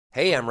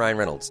Hey, I'm Ryan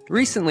Reynolds.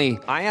 Recently,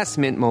 I asked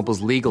Mint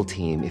Mobile's legal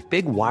team if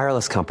big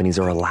wireless companies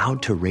are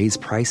allowed to raise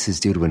prices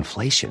due to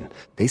inflation.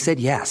 They said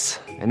yes.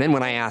 And then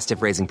when I asked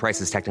if raising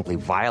prices technically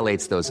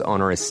violates those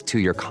onerous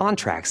two-year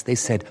contracts, they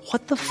said,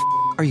 "What the f***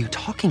 are you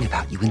talking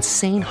about, you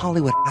insane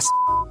Hollywood ass?"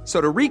 So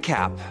to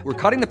recap, we're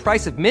cutting the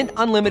price of Mint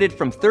Unlimited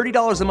from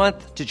 $30 a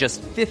month to just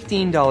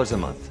 $15 a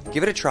month.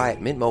 Give it a try at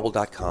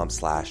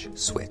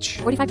mintmobile.com/switch.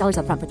 $45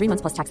 up front for 3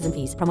 months plus taxes and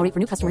fees. Promo rate for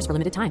new customers for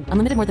limited time.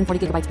 Unlimited more than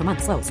 40 gigabytes per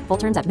month. Slows full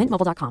terms at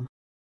mintmobile.com.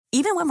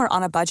 Even when we're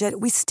on a budget,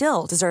 we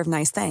still deserve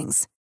nice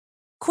things.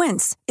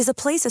 Quince is a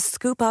place to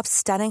scoop up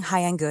stunning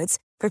high-end goods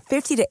for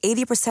 50 to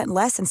 80%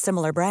 less than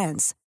similar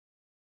brands.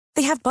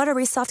 They have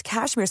buttery soft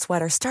cashmere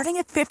sweaters starting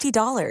at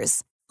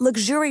 $50,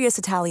 luxurious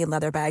Italian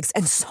leather bags,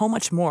 and so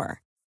much more.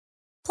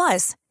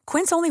 Plus,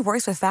 Quince only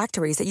works with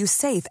factories that use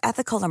safe,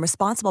 ethical, and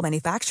responsible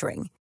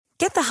manufacturing.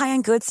 Get the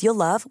high-end goods you'll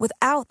love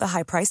without the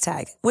high price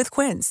tag with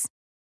Quince.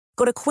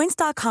 Go to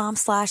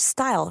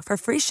quince.com/style for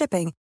free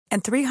shipping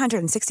and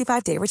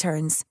 365-day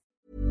returns.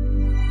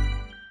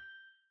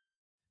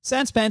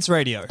 Sans Pants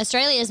Radio,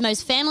 Australia's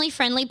most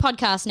family-friendly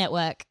podcast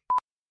network.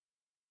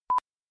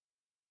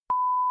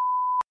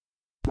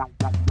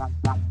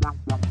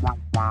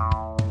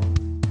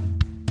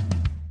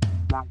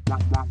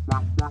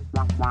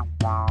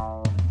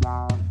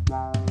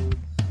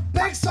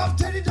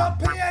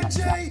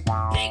 BigSoftTitty.png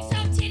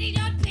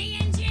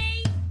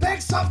BigSoftTitty.png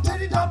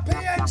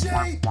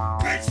BigSoftTitty.png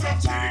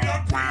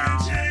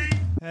BigSoftTitty.png.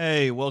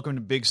 Hey, welcome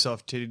to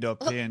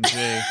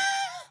BigSoftTitty.png.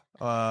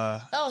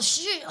 Oh,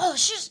 shoot,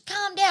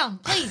 calm down,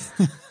 please.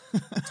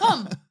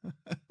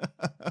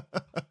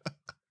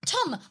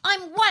 Tom,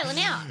 I'm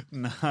wilding out.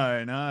 No,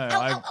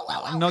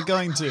 Ow, I'm not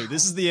going to.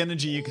 This is the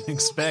energy you can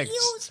expect My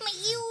ears,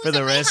 for the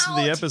and my rest of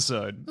the heart.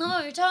 episode.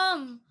 No,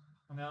 Tom.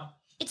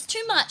 It's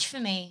too much for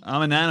me.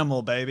 I'm an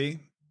animal, baby.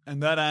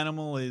 And that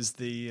animal is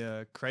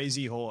the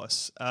crazy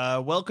horse.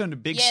 Welcome to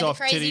Big Yeah, the Soft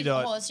crazy Titty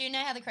dot. horse. You know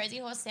how the crazy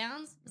horse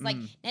sounds? It's like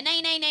nay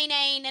nay nay nay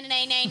nay nay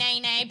nay nay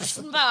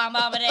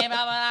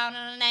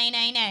nay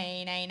nay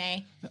nay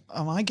nay.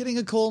 Am I getting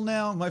a call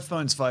now? My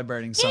phone's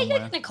vibrating Yeah, somewhere.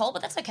 you're Nicole,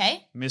 but that's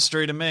okay.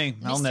 Mystery to me.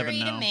 I'll never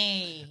Mystery know. to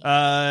me.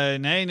 Nay,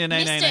 nay, nay,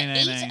 nay, nay, nay,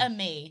 Mr. Eat nay. a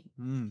me.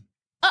 Mm.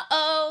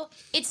 Uh-oh.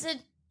 It's a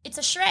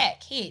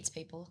Shrek. He eats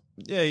people.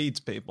 Yeah, he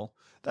eats people.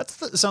 That's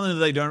something that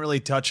they don't really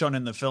touch on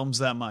in the films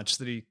that much,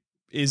 that he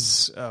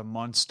is a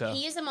monster.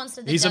 He is a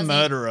monster that He's a does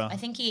murderer. I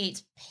think he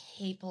eats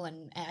people,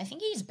 and I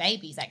think he eats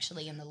babies,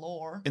 actually, in the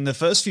lore. In the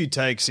first few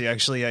takes, he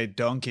actually ate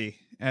Donkey,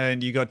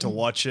 and you got Mm. to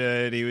watch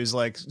it. He was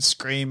like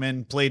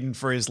screaming, pleading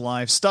for his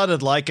life.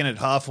 Started liking it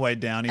halfway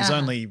down. He's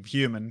only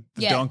human.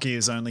 The Yeah. donkey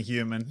is only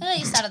human.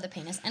 He started the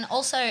penis. And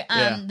also,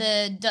 Yeah.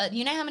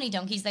 you know how many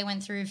donkeys they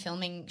went through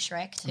filming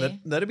Shrek, too?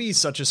 That'd be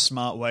such a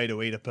smart way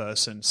to eat a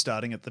person,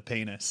 starting at the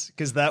penis.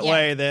 Because that Yeah.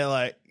 way they're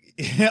like,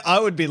 I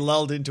would be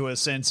lulled into a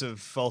sense of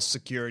false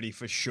security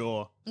for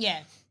sure.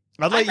 Yeah.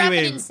 I'd let I'd wrap you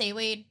it eat. in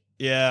seaweed.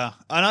 Yeah,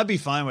 and I'd be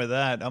fine with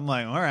that. I'm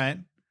like, all right.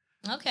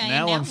 Okay.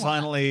 Now I'm what?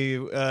 finally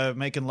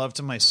making love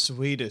to my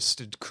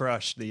sweetest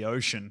crush, the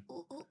ocean.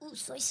 Ooh,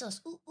 soy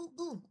sauce. Ooh.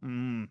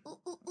 Mm.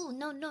 Ooh,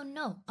 no.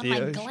 On The my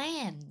ocean.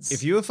 glands.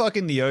 If you were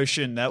fucking the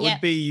ocean, that Yeah.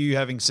 would be you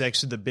having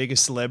sex with the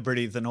biggest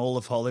celebrity than all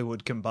of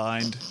Hollywood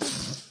combined.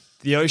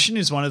 The ocean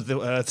is one of the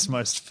Earth's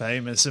most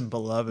famous and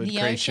beloved The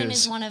creatures. ocean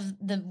is one of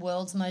the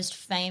world's most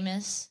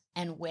famous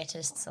and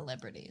wettest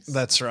celebrities.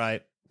 That's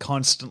right.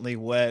 Constantly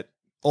wet.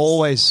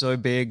 Always so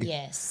big.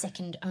 Yeah,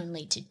 second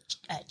only to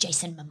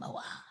Jason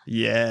Momoa.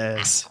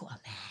 Yes. Aquaman.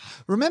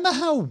 Remember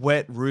how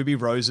wet Ruby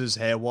Rose's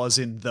hair was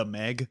in The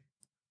Meg?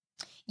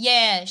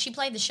 Yeah, she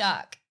played the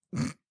shark.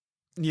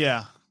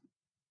 Yeah.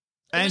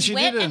 It And was she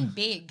wet did and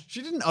big.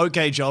 She did an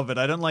okay job of it.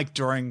 I don't like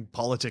drawing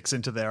politics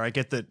into there. I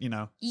get that, you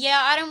know. Yeah,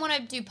 I don't want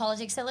to do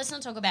politics, so let's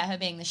not talk about her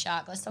being the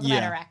shark. Let's talk about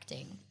Yeah. her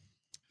acting.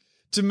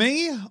 To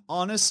me,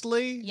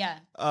 honestly, Yeah.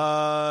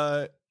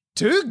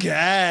 too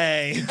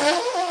gay.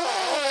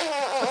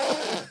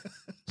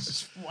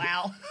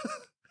 Wow.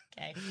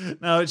 Okay.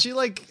 No, she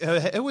like her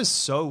hair was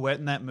so wet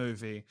in that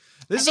movie.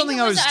 This is something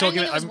I was I don't talking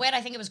think it was about. wet.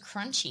 I think it was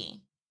crunchy.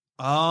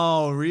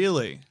 Oh,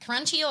 really?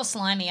 Crunchy or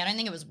slimy. I don't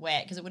think it was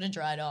wet because it would have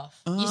dried off.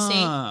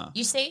 Ah.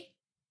 You see?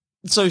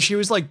 So she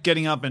was like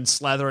getting up and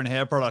slathering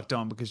hair product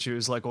on because she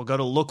was like, well, got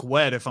to look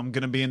wet if I'm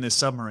going to be in this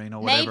submarine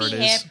or whatever Maybe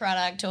it hair is.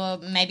 product or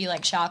maybe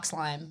like shark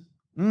slime.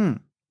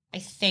 I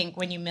think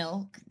when you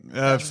milk.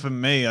 For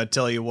me, I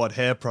tell you what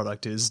hair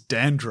product is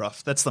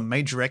dandruff. That's the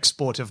major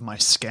export of my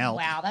scalp.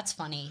 Wow, that's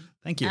funny.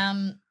 Thank you.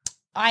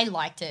 I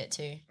liked it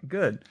too.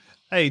 Good.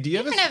 Hey, do you You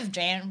ever? don't have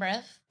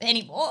dandruff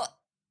anymore.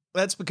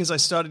 That's because I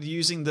started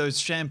using those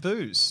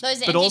shampoos,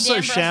 Those but also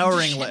anti-dandruff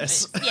showering shampoos.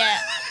 less. Yeah.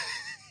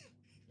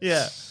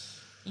 Yeah.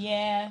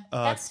 Yeah.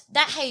 Uh,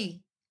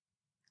 Hey.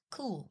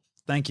 Cool.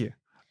 Thank you.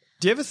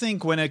 Do you ever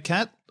think when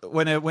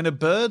a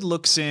bird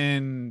looks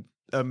in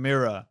a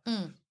mirror,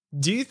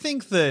 do you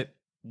think that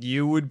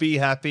you would be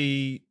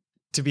happy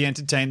to be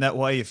entertained that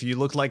way if you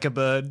look like a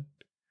bird?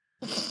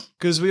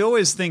 Because we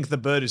always think the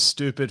bird is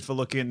stupid for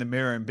looking in the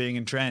mirror and being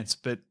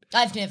entranced, but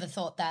I've never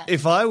thought that.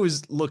 If I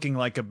was looking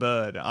like a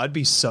bird, I'd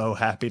be so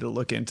happy to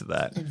look into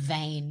that. They're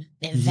vain.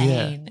 They're Yeah.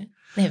 vain.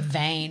 They're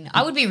vain.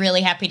 I would be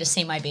really happy to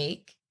see my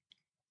beak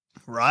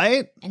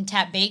Right? and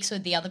tap beaks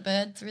with the other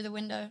bird through the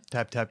window.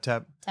 Tap, tap,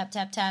 tap. Tap,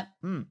 tap, tap.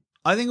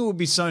 I think it would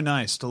be so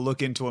nice to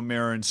look into a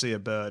mirror and see a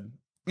bird.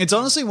 It's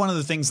honestly one of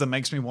the things that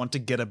makes me want to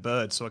get a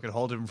bird so I could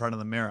hold it in front of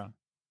the mirror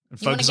and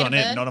You wanna focus get on a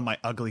it, bird? not on my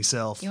ugly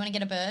self. You want to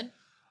get a bird?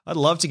 I'd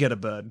love to get a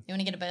bird. You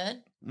want to get a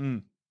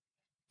bird?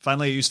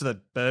 Finally used to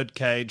that bird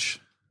cage.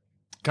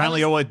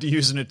 Currently, all I'm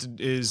using it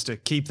is to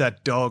keep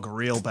that dog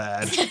real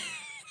bad.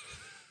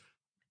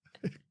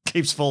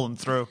 Keeps falling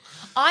through.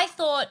 I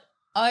thought,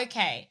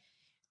 okay,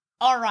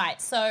 all right,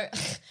 so,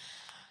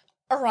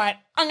 all right,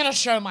 I'm going to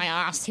show my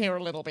ass here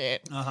a little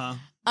bit. Uh-huh.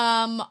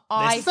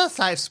 I This is a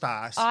safe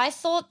space. I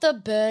thought the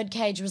bird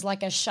cage was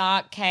like a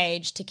shark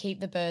cage to keep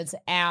the birds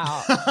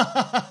out.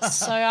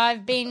 So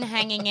I've been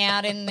hanging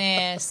out in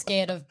there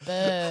scared of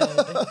bird.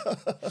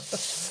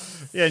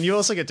 Yeah, and you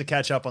also get to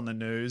catch up on the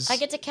news. I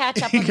get to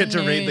catch up You on get the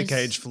to read the news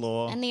cage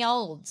floor. and the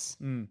olds.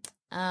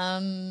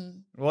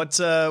 What's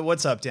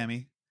up,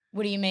 Demi?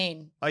 What do you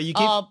mean? Oh, you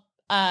keep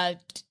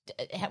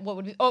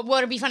What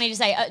would be funny to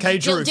say?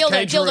 Cage roof, dildo,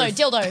 cage dildo, roof.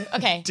 dildo.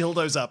 Okay.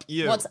 dildos up.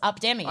 You. What's up,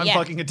 Demi? I'm Yeah.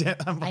 fucking a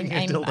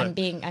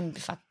dildo. I'm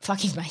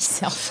fucking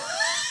myself.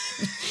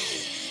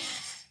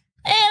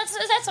 Yeah,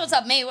 that's what's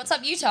up, me. What's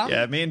up, you, Tom?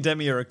 Yeah, me and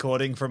Demi are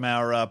recording from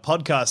our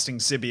podcasting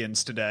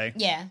Sibians today.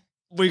 Yeah.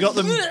 We got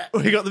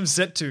them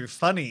set to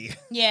funny.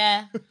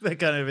 Yeah. They're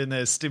kind of in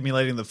there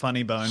stimulating the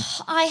funny bone.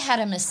 I had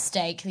a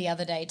mistake the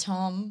other day,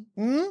 Tom.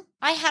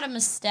 I had a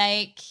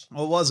mistake.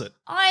 What was it?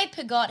 I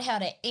forgot how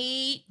to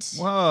eat.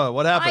 Whoa,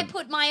 what I happened?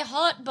 put my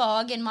hot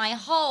dog in my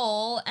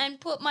hole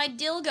and put my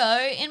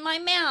dildo in my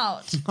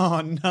mouth.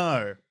 Oh,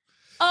 no.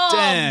 Oh,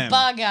 Damn.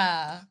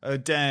 bugger. Oh,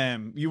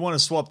 damn. You want to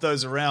swap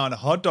those around.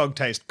 Hot dog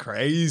tastes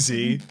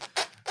crazy.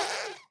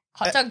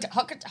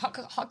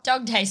 Hot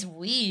dog tastes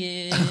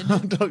weird.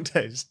 Hot dog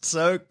tastes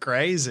so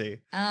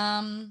crazy.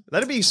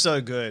 That'd be so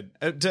good.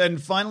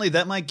 And finally,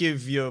 that might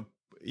give your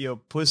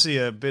pussy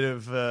a bit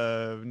of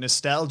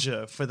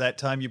nostalgia for that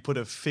time you put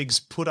a pig's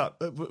foot up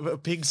there. A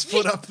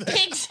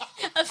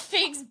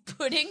fig's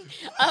pudding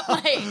up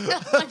my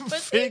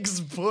pussy.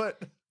 Pig's foot.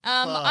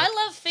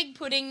 I love fig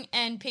pudding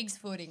and pig's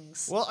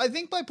footings. Well, I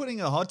think by putting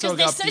a hot 'Cause dog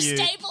they're up so you,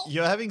 stable.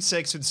 you're having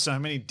sex with so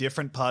many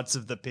different parts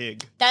of the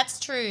pig. That's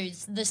true.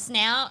 The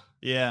snout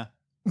Yeah.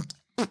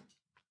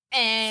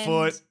 and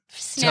Foot,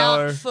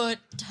 snout, toe, foot,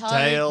 toe.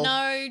 tail.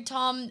 No,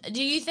 Tom.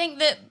 Do you think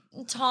that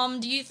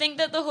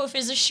the hoof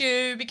is a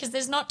shoe because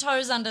there's not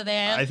toes under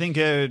there? I think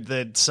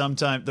that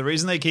sometimes the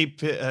reason they keep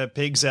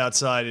pigs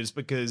outside is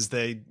because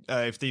they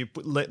if you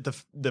let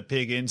the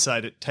pig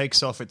inside, it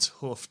takes off its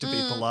hoof to be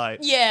polite.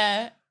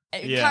 Yeah.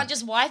 You Yeah. can't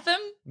just wipe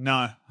them?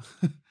 No.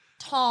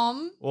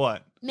 Tom,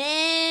 What?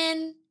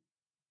 man.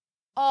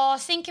 Oh,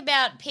 think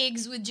about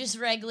pigs with just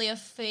regular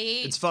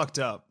feet. It's fucked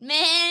up.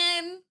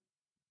 Man.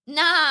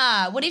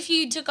 Nah. What if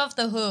you took off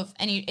the hoof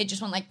and it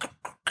just went like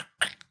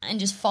and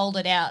just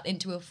folded out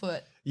into a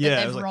foot Yeah. that it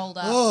they've was like, rolled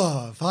up?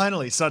 Oh,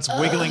 finally. Starts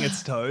wiggling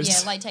its toes. Yeah,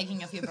 like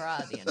taking off your bra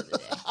at the end of the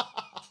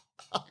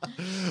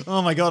day.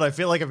 Oh my God, I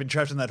feel like I've been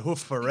trapped in that hoof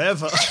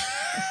forever.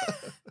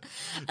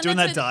 Doing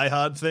that that's Die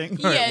Hard thing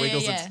where it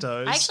wiggles its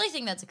toes. I actually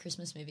think that's a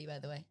Christmas movie, by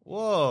the way.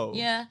 Whoa.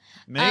 Yeah.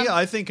 Me,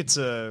 I think it's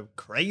a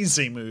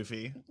crazy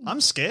movie.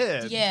 I'm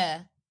scared.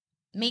 Yeah.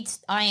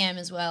 I am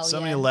as well. So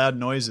yeah. many loud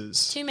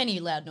noises. Too many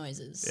loud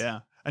noises. Yeah.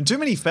 And too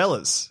many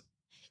fellas.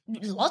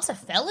 Lots of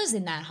fellas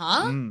in that,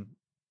 huh? Mm.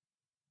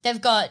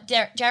 They've got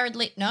Jared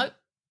Lee. No.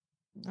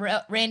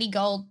 Randy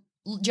Gold,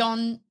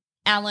 John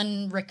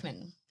Alan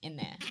Rickman in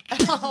there.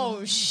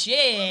 Oh,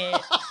 shit.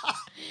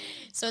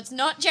 So it's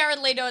not Jared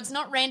Leto, it's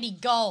not Randy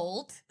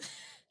Gold,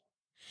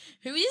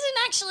 who isn't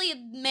actually a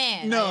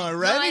man. No,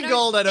 Randy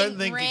Gold I don't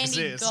think Randy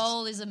exists.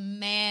 Gold is a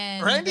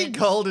man. Randy but-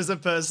 Gold is a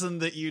person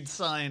that you'd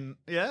sign.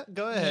 Yeah,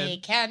 go Here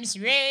ahead. comes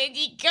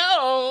Randy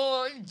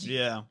Gold.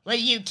 Yeah. What are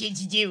you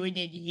kids doing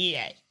in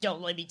here?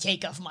 Don't let me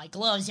take off my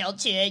gloves. I'll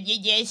turn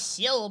you to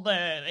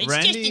silver. It's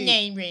just Randy- a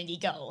name, Randy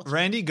Gold.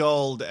 Randy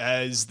Gold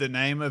as the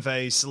name of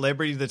a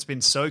celebrity that's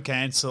been so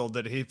cancelled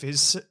that if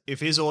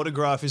his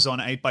autograph is on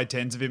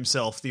 8x10s of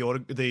himself, the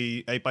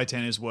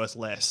 8x10 is worth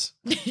less.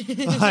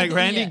 Like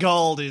Randy Yeah.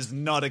 Gold is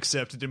not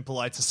accepted in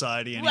polite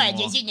society anymore. Why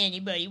doesn't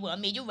anybody want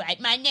me to write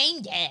my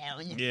name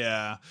down?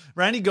 Yeah.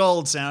 Randy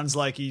Gold sounds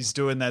like he's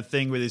doing that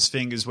thing with his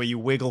fingers where you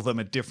wiggle them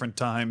at different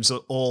times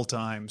at all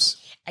times.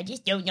 I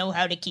just don't know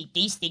how to keep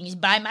these things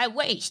by my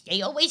waist.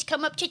 They always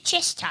come up to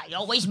chest high,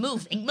 always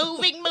moving. I'm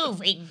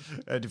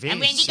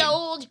Randy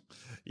Gold.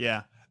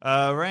 Yeah.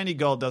 Randy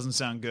Gold doesn't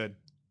sound good.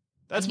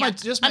 That's my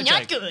I'm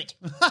not take. good.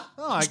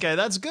 Oh, okay,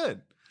 that's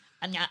good.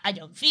 I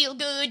don't feel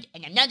good,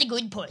 and I'm not a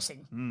good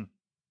person.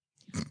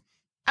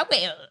 I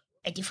wear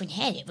a different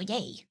hat every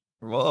day.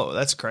 Whoa,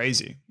 that's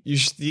crazy. You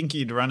should think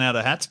you'd run out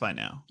of hats by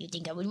now. You'd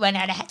think I would run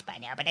out of hats by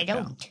now, but I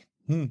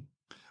don't.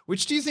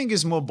 Which do you think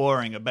is more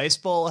boring, a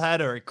baseball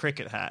hat or a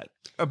cricket hat?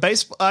 I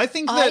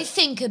think I that.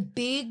 think a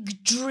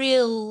big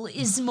drill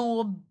is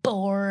more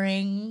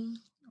boring.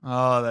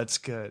 Oh, that's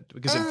good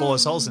because it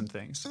bores holes in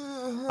things.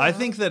 I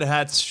think that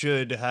hats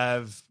should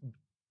have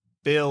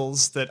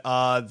bills that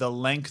are the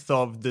length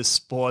of the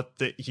sport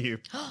that you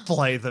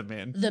play them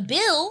in. The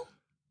bill?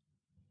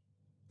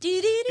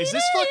 Is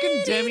this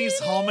fucking Demi's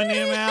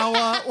homonym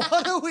hour?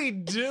 What are we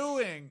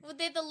doing? Well,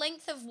 they're the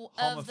length of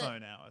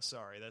Homophone hour.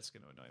 Sorry, that's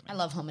going to annoy me. I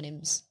love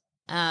homonyms.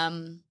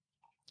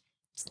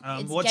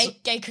 It's what's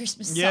gay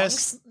Christmas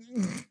yes?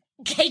 songs.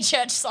 Gay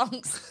church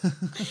songs.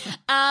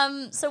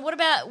 So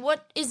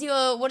what is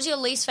your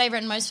least favorite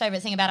and most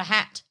favorite thing about a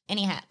hat?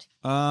 Any hat?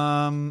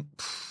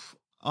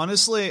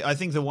 Honestly, I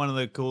think that one of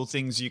the cool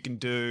things you can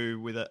do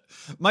with it.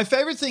 My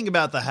favorite thing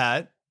about the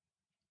hat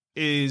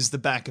is the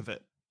back of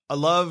it. I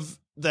love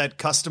that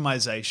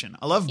customization.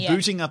 I love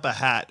booting up a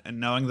hat and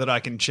knowing that I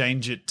can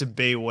change it to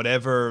be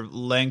whatever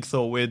length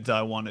or width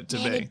I want it to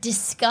be. It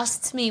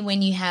disgusts me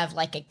when you have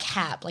like a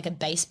cap, like a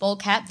baseball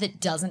cap that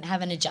doesn't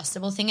have an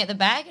adjustable thing at the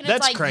back. And That's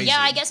it's like, crazy. yeah,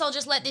 I guess I'll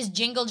just let this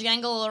jingle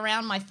jangle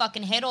around my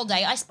fucking head all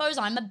day. I suppose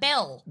I'm a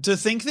bell. To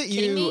think that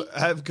Kidding you me?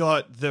 have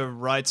got the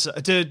right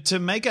to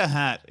make a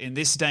hat in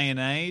this day and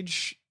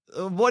age,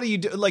 what do you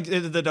do? Like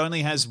that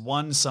only has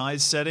one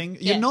size setting.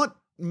 Yeah. You're not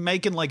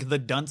making like the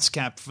dunce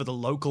cap for the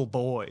local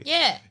boy.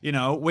 Yeah. You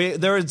know,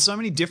 there are so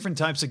many different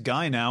types of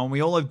guy now, and we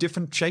all have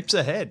different shapes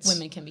of heads.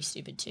 Women can be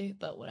stupid too,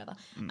 but whatever.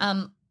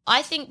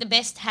 I think the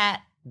best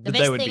hat, the But they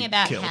best would thing be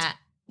about killed. hat,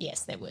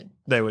 yes, they would.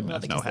 They would Well,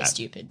 have because no they're hat.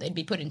 stupid. They'd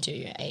be put into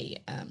a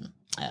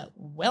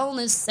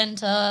wellness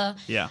center.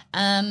 Yeah.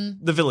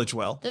 The Village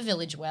well.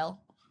 village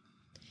well.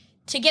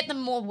 To get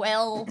them more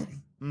well,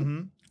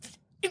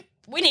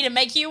 we need to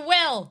make you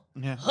well.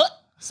 Yeah. Huh,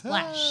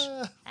 splash.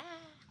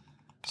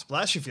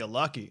 Splash if you're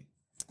lucky.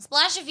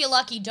 Splash if you're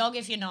lucky, dog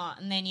if you're not,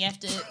 and then you have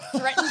to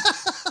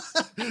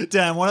threaten.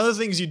 Damn, one of the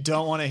things you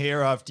don't want to hear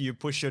after you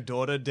push your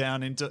daughter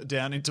down into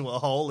a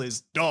hole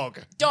is dog.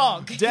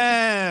 Dog.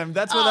 Damn,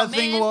 that's what Oh, that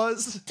thing man.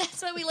 was. That's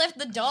where we left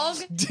the dog.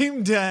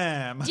 Dim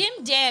damn.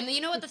 Dim Dam.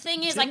 You know what the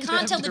thing is? I Dim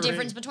can't Dam tell the Doreen.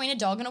 difference between a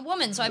dog and a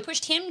woman, so I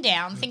pushed him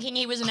down, thinking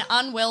he was an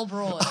unwell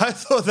broad. I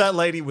thought that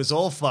lady was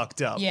all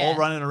fucked up, Yeah. all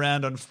running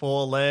around on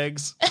four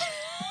legs,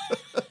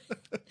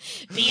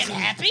 Being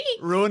happy?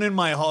 ruining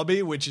my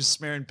hobby, which is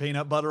smearing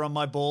peanut butter on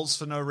my balls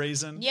for no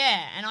reason.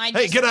 Yeah, and I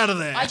Hey, just, get out of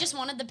there. I just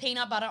wanted the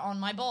peanut butter on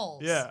my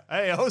balls. Yeah.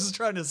 Hey, I was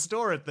trying to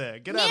store it there.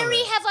 Get out of Mary,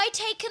 there. have I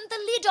taken the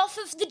lid off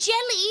of the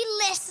jelly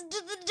lest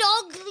the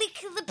dog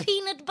lick the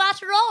peanut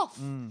butter off?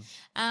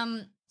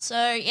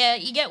 So yeah,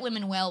 you get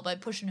women well by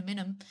pushing them in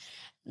them.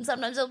 And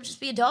sometimes they'll just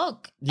be a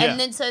dog. Yeah. And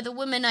then so the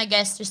woman, I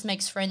guess, just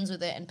makes friends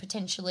with it and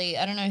potentially,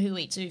 I don't know who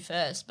eats who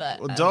first,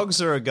 but... Well,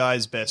 dogs are a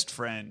guy's best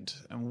friend,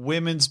 and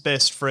women's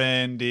best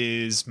friend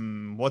is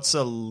what's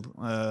a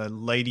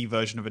lady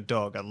version of a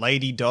dog? A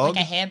lady dog?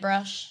 like a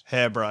hairbrush,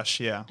 Hairbrush,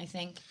 yeah. I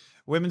think.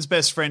 Women's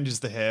best friend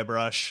is the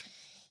hairbrush.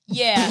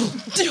 Yeah.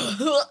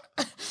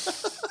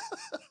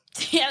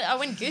 Yeah, I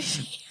went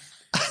goofy.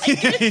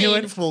 You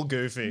went full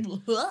goofy.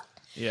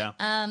 Yeah.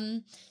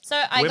 So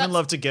I Women got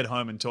love to get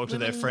home and talk to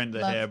their women friend the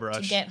love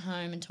hairbrush. to get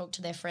home and talk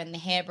to their friend the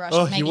hairbrush.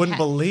 Oh, and maybe you wouldn't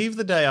believe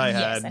the day I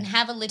Yes, had. and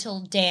have a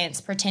little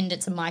dance, pretend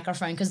it's a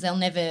microphone because they'll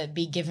never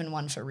be given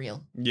one for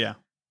real. Yeah.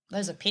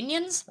 Those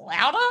opinions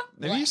louder.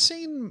 Have you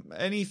seen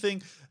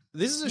anything?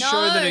 This is a No,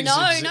 show that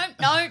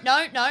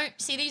exists. no.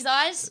 See these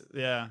eyes?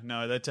 Yeah,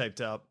 no, they're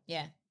taped up.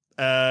 Yeah.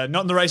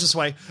 Not in the racist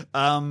way.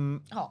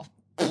 Oh.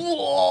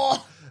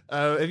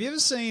 Have you ever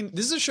seen?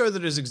 This is a show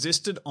that has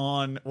existed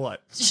on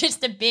what? It's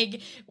just a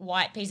big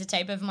white piece of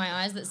tape over my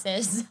eyes that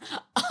says,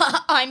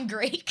 I'm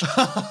Greek.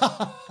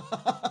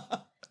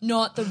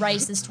 Not the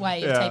racist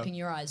way of Yeah. taping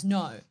your eyes.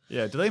 No.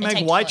 Yeah, do they They're make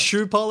taped white closed.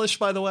 shoe polish?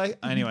 By the way,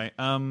 anyway,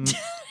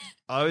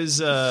 I was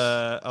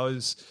a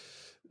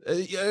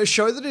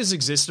show that has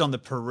existed on the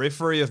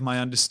periphery of my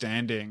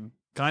understanding,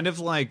 kind of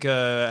like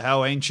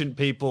how ancient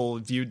people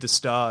viewed the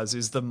stars.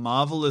 Is the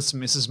marvelous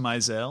Mrs.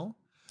 Maisel?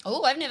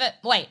 Oh, I've never.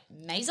 Wait,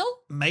 Maisel?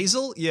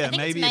 Maisel? Yeah,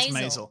 think maybe it's it's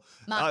Maisel.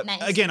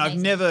 Maisel. Again, I've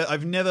never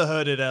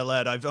heard it out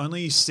loud. I've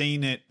only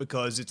seen it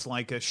because it's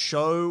like a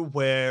show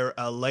where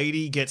a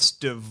lady gets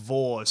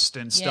divorced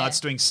and starts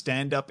doing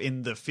stand up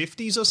in the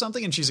 50s or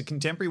something, and she's a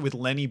contemporary with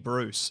Lenny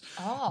Bruce.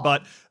 Oh.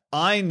 But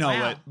I know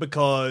Wow. it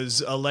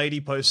because a lady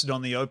posted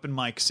on the Open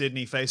Mic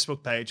Sydney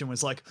Facebook page and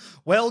was like,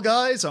 well,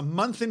 guys, a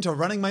month into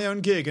running my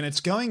own gig and it's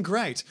going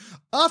great.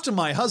 After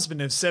my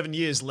husband of 7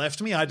 years left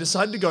me, I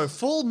decided to go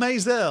full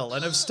Maisel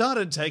and have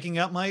started taking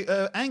out my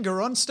anger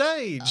on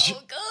stage.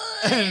 Oh,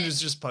 good. And it was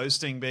just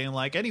posting being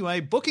like, anyway,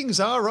 bookings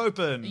are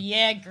open.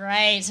 Yeah,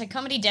 great. So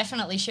comedy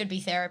definitely should be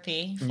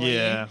therapy for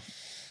Yeah.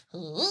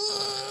 you.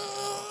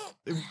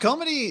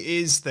 Comedy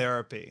is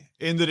therapy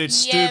in that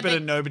it's Yeah, stupid but-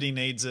 and nobody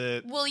needs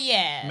it. Well,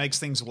 yeah. Makes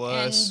things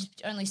worse.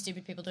 And only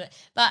stupid people do it.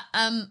 But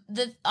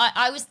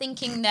I was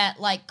thinking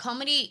that like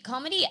comedy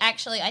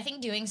actually, I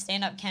think doing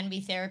stand up can be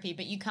therapy,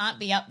 but you can't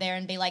be up there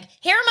and be like,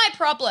 here are my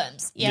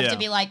problems. You have Yeah. to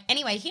be like,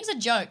 anyway, here's a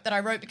joke that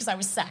I wrote because I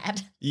was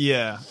sad.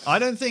 Yeah, I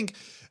don't think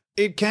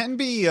it can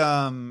be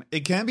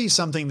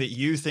something that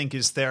you think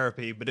is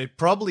therapy, but it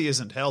probably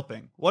isn't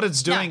helping. What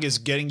it's doing No. is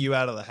getting you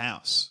out of the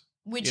house.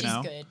 Which you is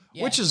know? good.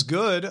 Yeah. Which is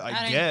good, I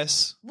I don't-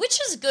 guess. Which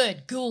is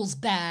good. Ghoul's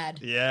bad.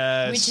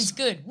 Yes. Which is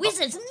good.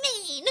 Wizard's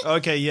mean.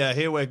 Okay, yeah,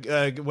 here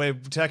we're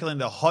tackling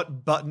the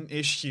hot button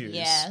issues.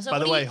 Yeah, so By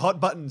the what do way, you-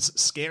 hot buttons,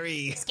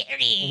 scary.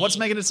 Scary. What's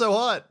making it so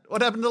hot?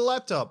 What happened to the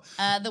laptop?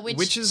 The witch?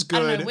 Which is I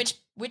don't know, good.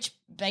 which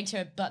baked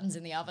her buttons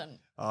in the oven.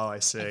 Oh, I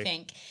see. I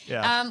think.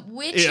 Yeah.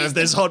 Which Yeah, is if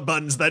there's the- hot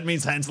buttons, that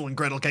means Hansel and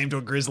Gretel came to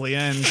a grisly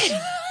end.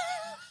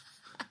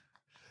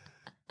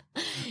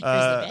 Who's the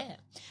bear?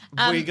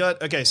 We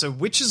got okay. So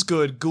which is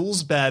good?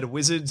 Ghouls bad.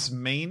 Wizards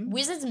mean.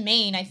 Wizard's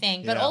mean, I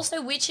think, but Yeah.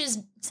 also witch is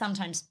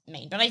sometimes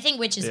mean. But I think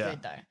witch is Yeah.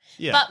 good though.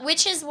 Yeah. But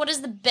which is what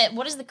is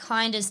the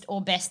kindest or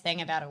best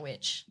thing about a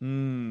witch?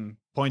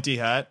 Pointy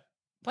hat.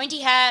 Pointy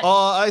hat.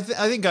 Oh, I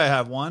think I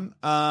have one.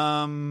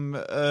 Home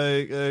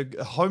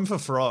for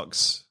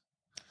Frogs.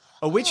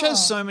 A witch Oh.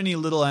 has so many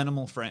little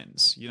animal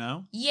friends. You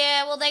know.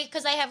 Yeah, well,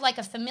 because they have like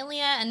a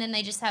familiar, and then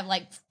they just have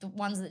like the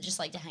ones that just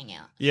like to hang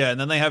out. Yeah, and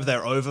then they have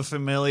their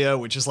overfamiliar,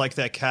 which is like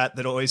their cat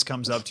that always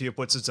comes up to you,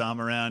 puts its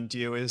arm around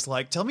you, is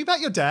like, "Tell me about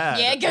your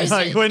dad." Yeah, goes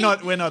like for- we're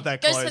not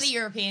that Goes close. for the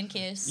European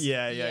kiss.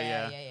 Yeah.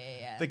 yeah.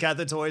 The cat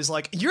that's always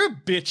like, "You're a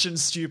bitch and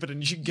stupid,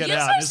 and you should get You're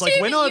out." so It's like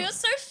stupid. we're not. You're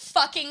so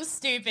fucking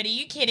stupid. Are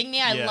you kidding me?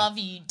 I Yeah. love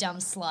you, you dumb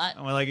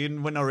slut. We're like,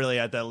 we're not really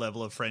at that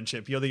level of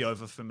friendship. You're the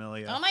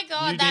overfamiliar. Oh my You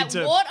god, need that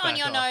to wart on back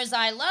your off. nose,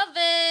 I love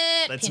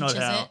it. That's Pinches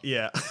not how. it.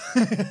 Yeah.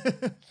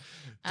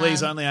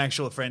 Please, only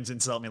actual friends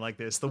insult me like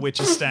this. The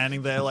witch is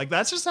standing there, like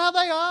that's just how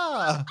they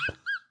are.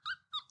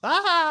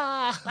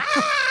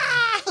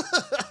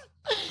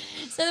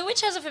 So the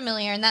witch has a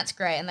familiar, and that's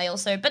great. And they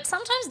also, but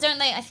sometimes don't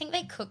they? I think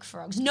they cook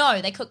frogs.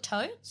 No, they cook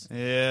toads.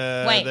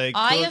 Yeah. Wait, they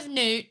Eye cook- of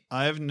Newt.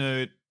 I have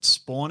Newt.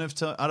 Spawn of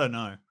I don't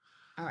know.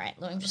 All right,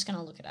 look, I'm just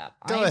gonna look it up.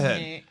 Go Eye of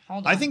ahead. Newt.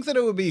 Hold on. I think that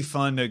it would be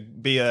fun to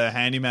be a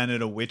handyman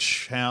at a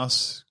witch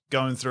house,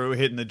 going through,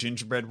 hitting the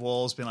gingerbread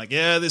walls, being like,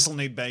 "Yeah, this will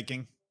need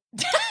baking."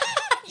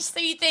 So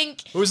you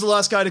think? Who was the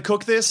last guy to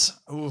cook this?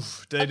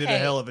 Oof, they did a Okay.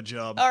 hell of a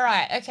job. All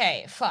right.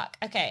 Okay. Fuck.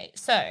 Okay.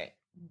 So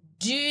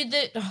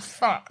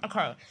fuck.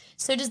 Okay.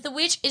 So does the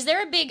witch? Is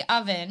there a big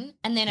oven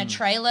and Hmm. then a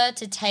trailer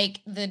to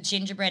take the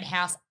gingerbread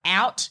house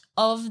out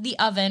of the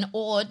oven,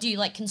 or do you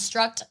like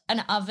construct an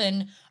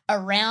oven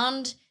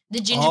around the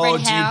gingerbread Oh,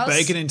 do house? you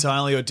bake it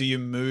entirely or do you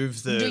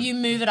move the... Do you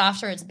move it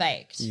after it's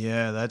baked?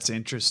 Yeah, that's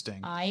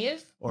interesting. Eye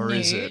of Or Newt.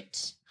 is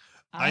it?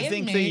 Eye I of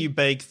think that Newt. you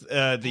bake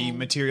the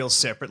materials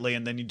separately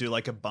and then you do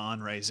like a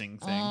barn raising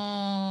thing.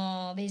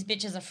 Oh, these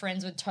bitches are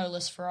friends with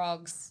toeless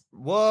frogs.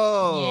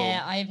 Whoa.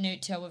 Yeah, I have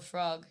Newt toe with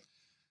frog.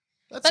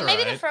 That's But maybe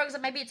alright. the frogs,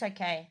 maybe it's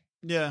okay.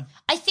 Yeah.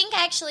 I think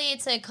actually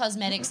it's a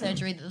cosmetic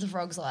surgery that the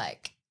frogs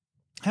like.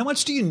 How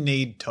much do you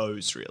need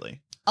toes,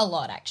 really? A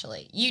lot,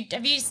 actually.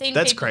 Have you seen?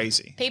 That's people,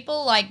 crazy.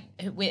 People like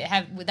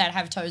that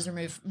have toes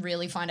removed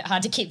really find it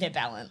hard to keep their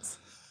balance.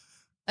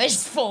 They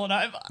just falling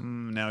over.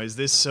 Now, is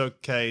this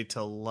okay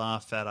to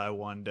laugh at, I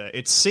wonder?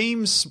 It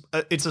seems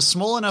it's a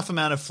small enough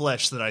amount of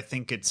flesh that I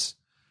think it's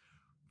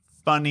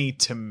funny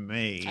to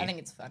me. I think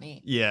it's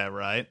funny. Yeah,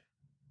 right?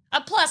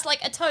 Plus,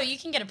 like a toe, you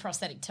can get a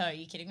prosthetic toe. Are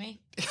you kidding me?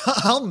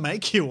 I'll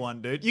make you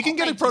one, dude. You can I'll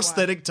get a make you one.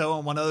 prosthetic toe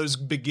on one of those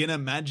beginner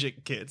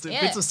magic kits. It Yeah.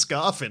 fits a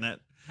scarf in it.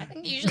 I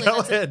think usually Go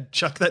that's an ahead,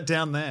 chuck that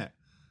down there.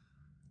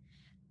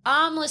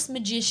 armless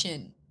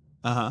magician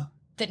Uh-huh.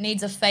 that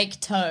needs a fake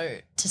toe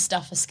to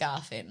stuff a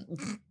scarf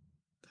in.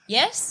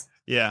 Yes?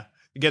 Yeah.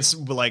 It gets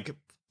like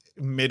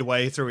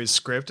midway through his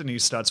script and he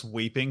starts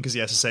weeping because he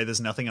has to say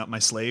there's nothing up my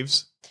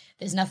sleeves.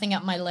 There's nothing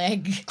up my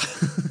leg.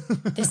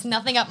 There's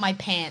nothing up my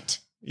pant.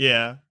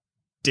 Yeah.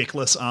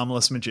 Dickless,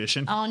 armless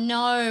magician. Oh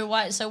no!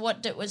 What? So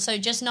what? So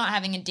just not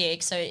having a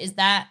dick. So is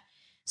that?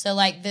 So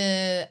like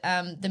the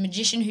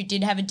magician who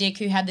did have a dick,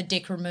 who had the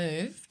dick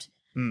removed.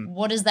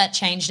 What has that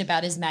changed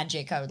about his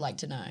magic? I would like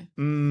to know.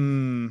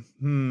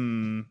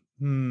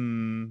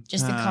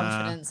 Just the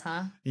confidence,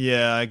 huh?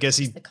 Yeah, I guess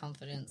he. The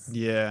confidence.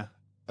 Yeah.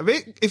 I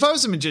mean, if I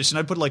was a magician,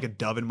 I'd put like a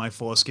dove in my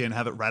foreskin,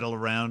 have it rattle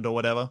around or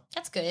whatever,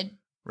 That's good.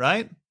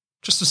 right?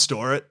 Just to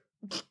store it.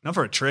 Not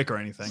for a trick or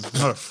anything. I'm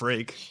not a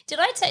freak. Did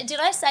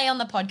I say on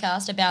the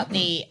podcast about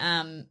the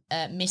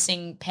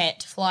missing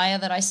pet flyer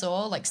that I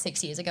saw like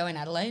 6 years ago in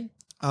Adelaide?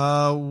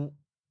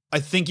 I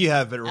think you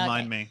have, but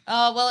remind Okay. me.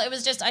 Oh, well, it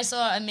was just, I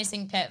saw a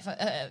missing pet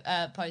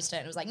poster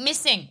and it was like,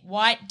 missing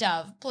white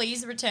dove,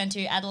 please return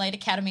to Adelaide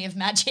Academy of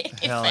Magic. If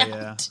Hell found.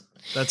 yeah.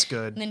 That's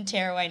good. And then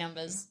tearaway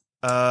numbers.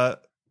 Uh,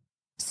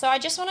 So I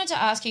just wanted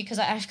to ask you, because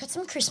I've got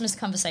some Christmas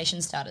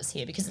conversation starters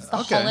here because it's the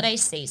Okay. holiday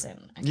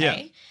season,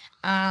 okay?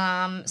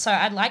 So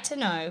I'd like to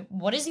know,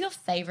 what is your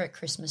favourite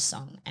Christmas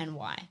song and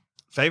why?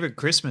 favorite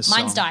Christmas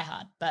Mine's song? Die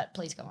Hard, but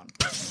please go on.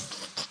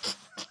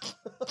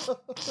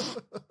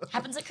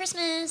 Happens at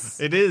Christmas.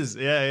 It is.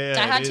 Yeah.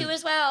 Die it Hard is. 2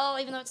 as well,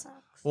 even though it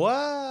sucks.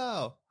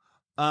 Wow.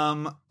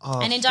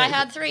 And in Die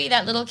Hard 3,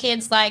 that little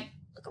kid's like,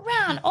 look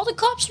around, all the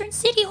cops are in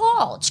City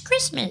Hall. It's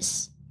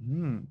Christmas.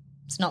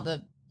 It's not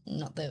the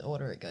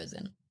order it goes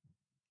in.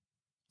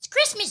 It's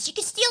Christmas. You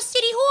can steal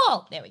City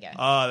Hall. There we go.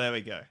 Oh, there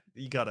we go.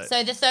 You got it.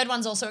 So the third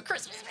one's also a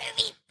Christmas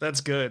movie. That's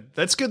good.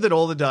 That's good that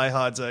all the Die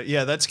Hards are.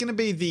 Yeah, that's going to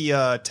be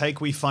the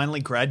take we finally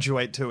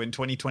graduate to in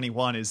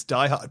 2021 is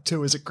Die Hard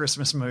 2 is a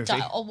Christmas movie. Die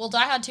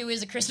Hard 2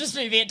 is a Christmas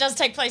movie. It does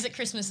take place at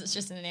Christmas. It's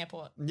just in an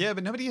airport. Yeah,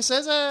 but nobody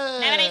says it.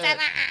 Nobody says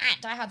that.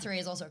 Die Hard 3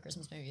 is also a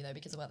Christmas movie, though,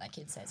 because of what that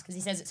kid says. Because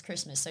he says it's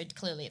Christmas, so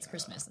clearly it's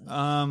Christmas.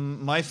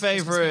 My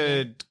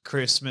favorite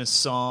Christmas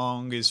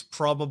song is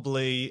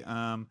probably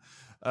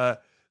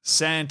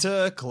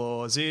Santa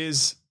Claus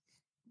is...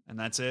 And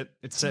that's it.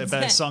 It's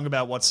about a song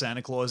about what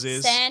Santa Claus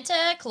is.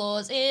 Santa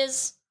Claus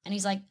is... And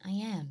he's like, I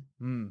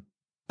am.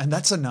 And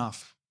that's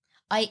enough.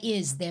 I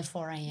is,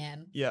 therefore I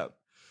am. Yeah.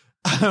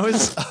 I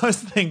was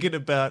thinking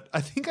about... I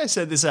think I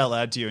said this out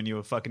loud to you and you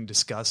were fucking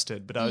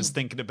disgusted, but I was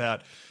thinking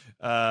about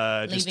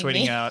just Leaving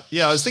tweeting me? out...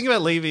 Yeah, I was thinking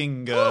about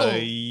leaving I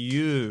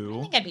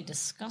you. think I'd be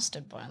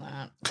disgusted by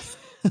that.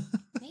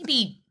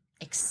 Maybe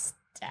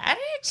ecstatic?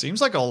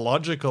 Seems like a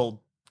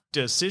logical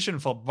decision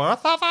for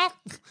both of us.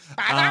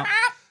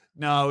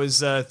 No, I was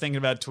thinking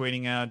about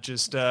tweeting out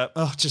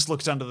just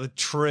looked under the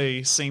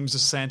tree. Seems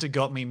Santa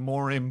got me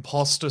more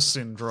imposter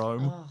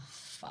syndrome. Oh,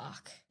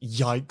 fuck.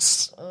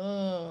 Yikes.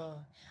 Ugh.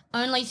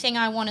 Only thing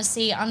I want to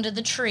see under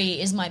the tree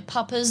is my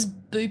puppa's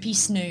boopy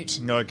snoot.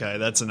 Okay,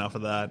 that's enough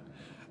of that.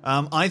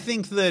 I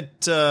think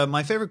that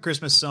my favorite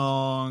Christmas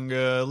song,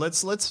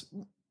 let's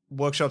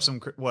workshop some...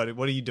 What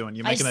are you doing?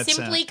 You're making I that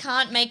simply sound.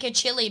 can't make a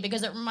chili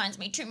because it reminds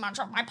me too much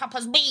of my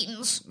papa's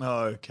beans.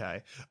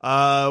 Okay.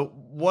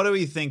 What do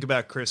we think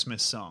about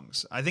Christmas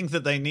songs? I think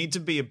that they need to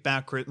be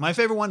about... My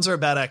favorite ones are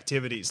about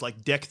activities,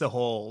 like Deck the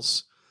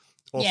Halls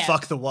or Yeah.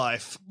 Fuck the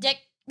Wife.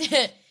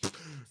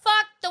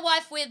 Fuck the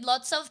wife with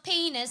lots of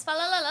penis. Fa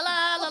la la la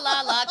la la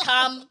la la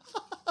come.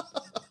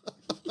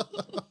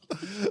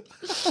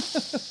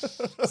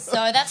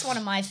 So that's one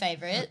of my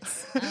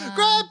favorites.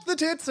 Grab the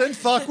tits and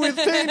fuck with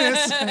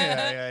penis.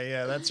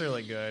 Yeah, that's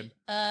really good.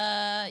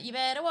 You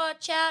better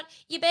watch out.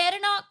 You better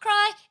not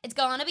cry. It's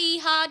gonna be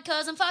hard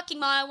because I'm fucking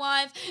my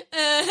wife.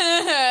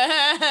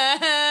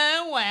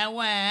 Wah,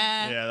 wah.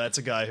 Yeah, that's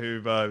a guy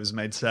who was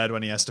made sad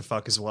when he has to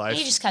fuck his wife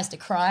He just has to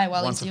cry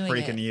while once he's a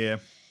doing freaking it. year.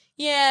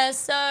 Yeah,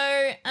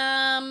 so,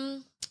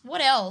 what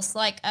else?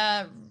 Like,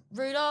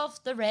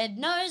 Rudolph the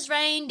Red-Nosed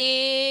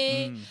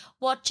Reindeer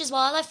watches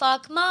while I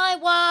fuck my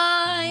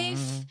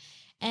wife.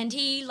 And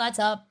he lights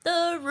up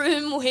the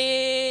room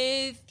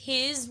with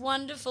his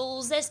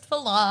wonderful zest for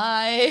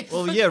life.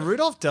 Well, yeah,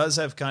 Rudolph does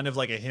have kind of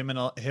like a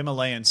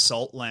Himalayan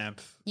salt lamp.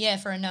 Yeah,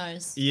 for a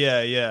nose.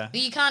 Yeah. But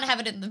you can't have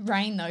it in the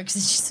rain, though, because it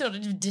just sort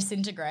of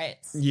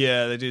disintegrates.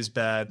 Yeah, that is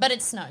bad. But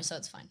it's snow, so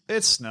it's fine.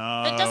 It's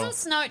snow. But it doesn't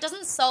snow. It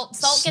doesn't salt.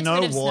 Salt Snow,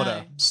 gets rid of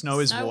water. snow. Snow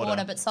is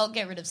water. but salt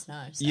get rid of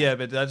snow. So. Yeah,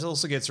 but that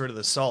also gets rid of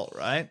the salt,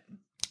 right?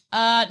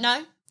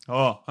 No.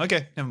 Oh,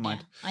 okay, never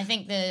mind. Yeah. I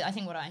think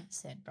what I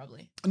said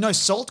probably. No,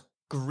 salt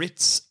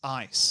grits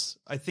ice.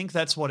 I think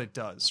that's what it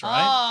does,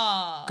 right?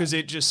 Oh. Because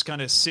it just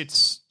kind of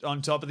sits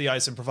on top of the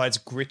ice and provides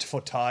grit for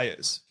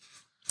tires.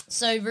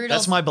 So Rudolph.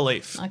 That's my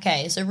belief.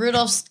 Okay, so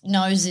Rudolph's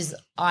nose is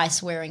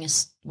ice wearing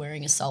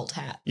a salt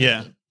hat.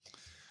 Yeah.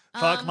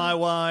 Fuck my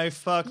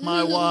wife,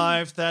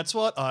 that's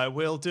what I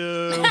will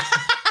do.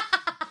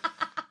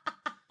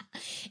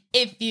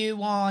 If you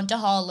want a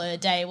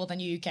holiday, well then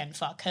you can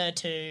fuck her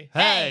too.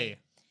 Hey.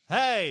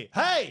 Hey,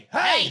 hey,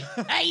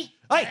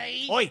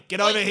 Oi,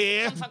 get over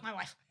here. Come fuck my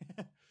wife.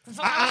 Come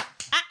fuck my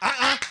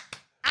wife.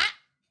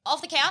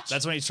 Off the couch.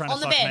 That's when he's trying to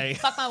on the fuck bed. me.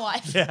 Fuck my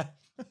wife. Yeah.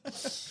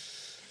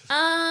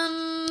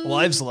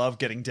 Wives love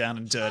getting down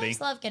and dirty. Wives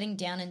love getting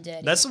down and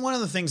dirty. That's one of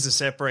the things that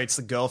separates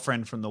the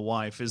girlfriend from the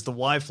wife is the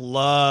wife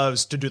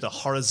loves to do the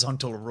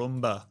horizontal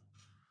rumba.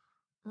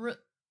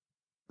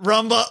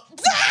 Rumba.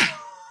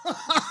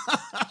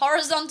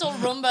 Horizontal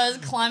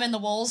Roombas climbing the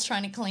walls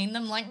trying to clean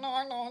them like, no,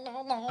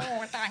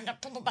 I can't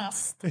get to the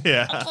dust.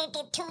 Yeah. I can't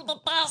get to the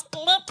dust.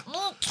 Let me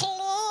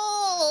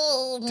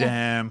clean.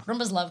 Damn.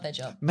 Roombas love their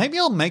job. Maybe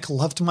I'll make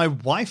love to my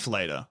wife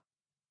later.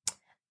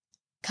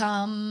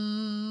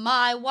 Come,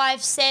 my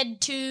wife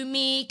said to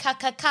me,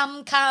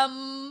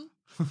 come.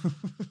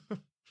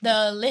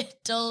 The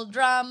little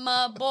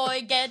drummer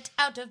boy, get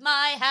out of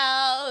my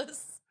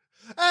house.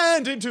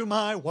 And into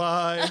my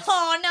wife.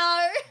 Oh,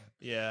 no.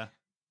 Yeah.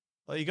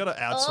 Well, you got to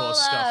outsource All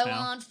stuff I now.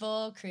 want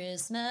for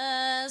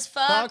Christmas,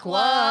 fuck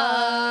wife.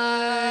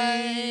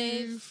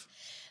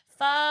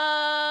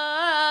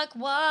 Fuck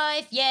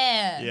wife,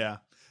 yeah. Yeah.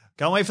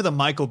 Can't wait for the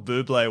Michael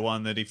Bublé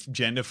one that he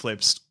gender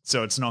flips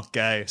so it's not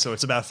gay. So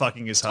it's about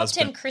fucking his Top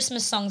husband. 10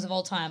 Christmas songs of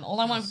all time. All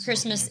I Want for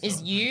Christmas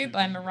Is You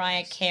by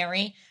Mariah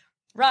Carey.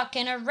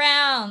 Rocking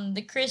around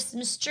the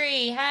Christmas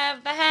tree.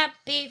 Have a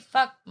happy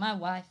fuck my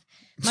wife.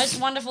 Most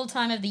Wonderful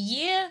Time of the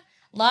Year.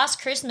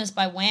 Last Christmas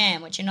by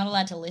Wham, which you're not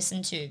allowed to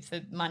listen to for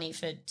money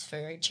for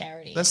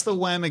charity. That's the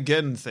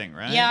Whamageddon thing,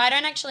 right? Yeah, I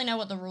don't actually know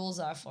what the rules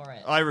are for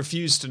it. I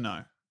refuse to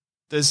know.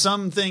 There's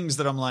some things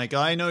that I'm like,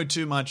 I know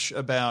too much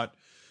about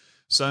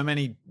so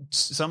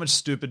much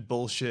stupid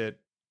bullshit.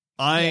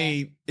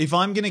 If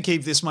I'm going to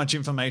keep this much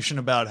information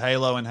about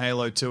Halo and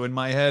Halo 2 in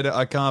my head,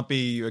 I can't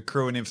be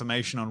accruing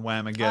information on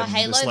Whamageddon.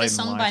 Halo, this late the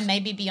song in by life.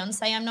 maybe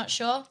Beyonce, I'm not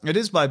sure. It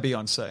is by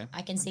Beyonce.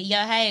 I can see your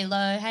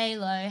halo,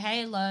 halo,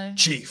 halo.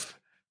 Chief,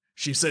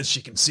 she says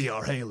she can see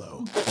our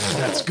halo.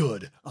 That's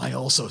good. I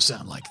also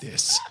sound like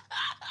this.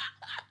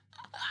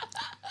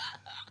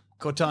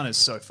 Cortana's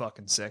so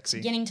fucking sexy.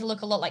 Beginning to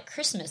look a lot like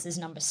Christmas is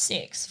number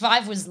 6.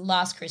 5 was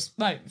last Christmas.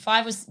 No,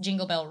 5 was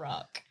Jingle Bell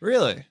Rock.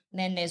 Really? And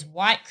then there's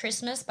White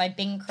Christmas by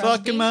Bing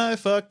Crosby.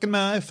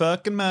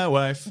 Fucking my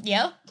wife.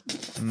 Yep.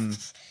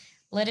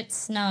 Let It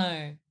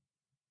Snow.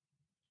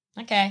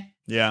 Okay.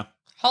 Yeah.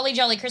 Holly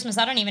Jolly Christmas.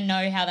 I don't even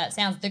know how that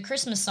sounds. The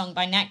Christmas Song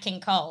by Nat King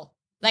Cole.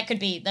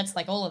 That's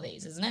like all of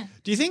these, isn't it?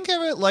 Do you think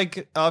ever,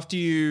 like, after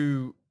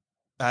you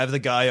have the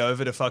guy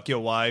over to fuck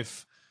your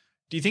wife,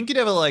 do you think you'd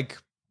ever, like,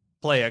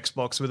 play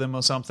Xbox with him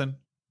or something?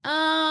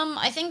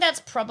 I think that's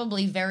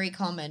probably very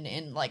common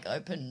in like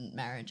open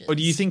marriages. Or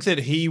do you think that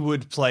he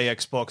would play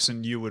Xbox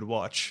and you would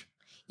watch?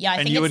 Yeah, I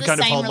and think you it's would the kind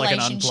of same hold like an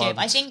relationship.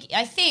 unplugged-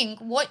 I think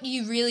what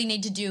you really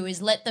need to do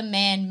is let the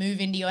man move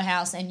into your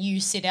house and you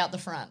sit out the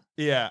front.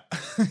 Yeah.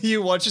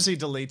 You watch as he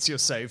deletes your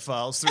save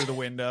files through the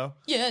window.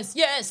 Yes,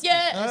 yes,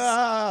 yes.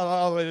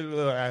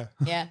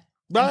 Yeah.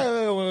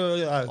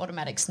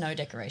 Automatic snow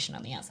decoration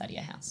on the outside of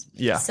your house.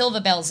 Yeah.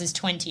 Silver Bells is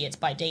 20. It's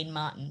by Dean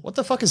Martin. What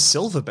the fuck is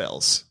Silver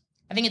Bells?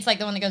 I think it's like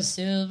the one that goes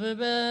Silver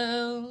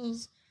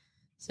Bells,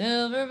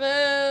 Silver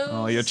Bells.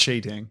 Oh, you're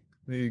cheating.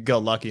 You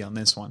got lucky on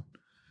this one.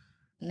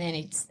 And then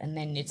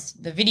it's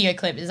the video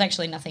clip. There's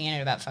actually nothing in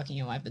it about fucking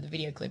your wife, but the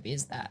video clip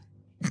is that.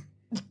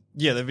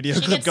 Yeah, the video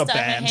She clip gets got stuck,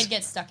 her banned. head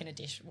gets stuck in a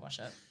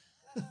dishwasher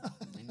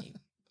when you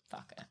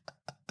fuck her.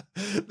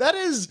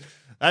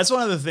 That's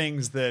one of the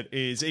things that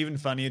is even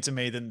funnier to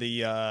me than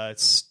the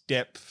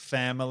step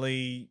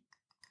family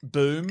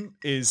boom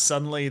is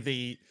suddenly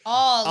the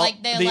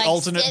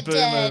alternate boom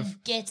stepdad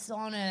of gets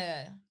on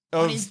her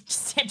of- on his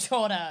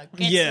stepdaughter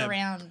gets Yeah,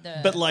 around the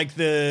but like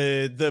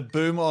the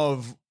boom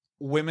of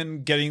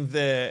women getting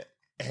their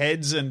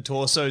heads and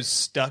torsos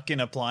stuck in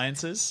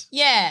appliances.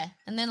 yeah,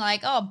 and then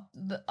like oh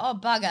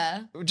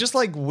bugger, Just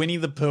like Winnie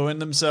the Pooh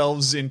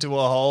themselves into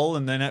a hole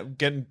and then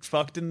getting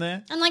fucked in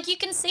there. and like you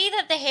can see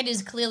that the head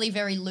is clearly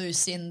very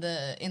loose in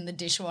the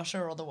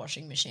dishwasher or the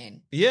washing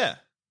machine. Yeah.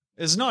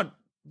 It's not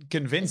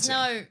convincing.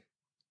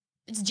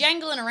 It's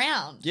jangling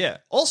around. Yeah.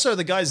 Also,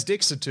 the guy's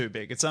dicks are too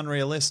big. It's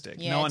unrealistic.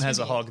 Yeah, no one too has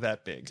a big. hog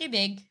that big. Too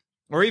big.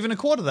 Or even a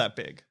quarter that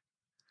big.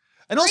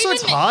 And Or also, even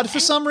it's men- hard for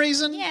and- some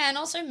reason. Yeah, and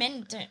also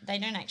men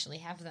don't actually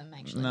have them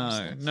actually. No,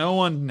 mostly. no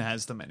one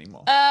has them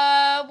anymore.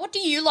 What do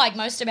you like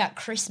most about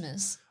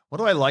Christmas? What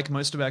do I like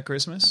most about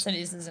Christmas? So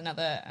this is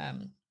another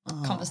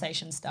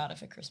conversation starter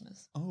for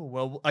Christmas. Oh,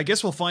 well, I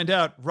guess we'll find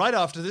out right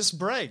after this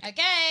break.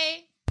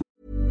 Okay.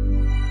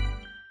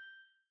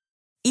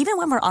 Even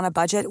when we're on a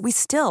budget, we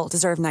still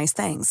deserve nice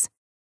things.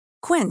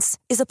 Quince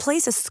is a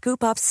place to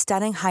scoop up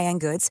stunning high-end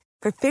goods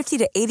for 50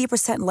 to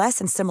 80% less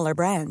than similar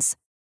brands.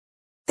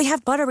 They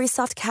have buttery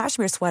soft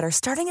cashmere sweaters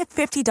starting at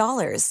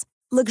 $50,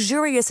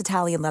 luxurious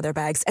Italian leather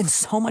bags, and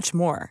so much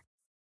more.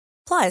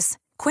 Plus,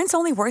 Quince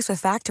only works with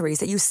factories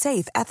that use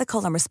safe,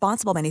 ethical, and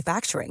responsible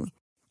manufacturing.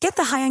 Get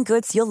the high-end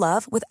goods you'll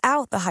love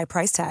without the high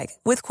price tag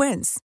with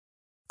Quince.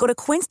 Go to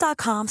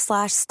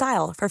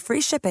quince.com/style for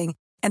free shipping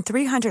and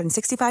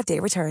 365-day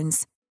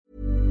returns.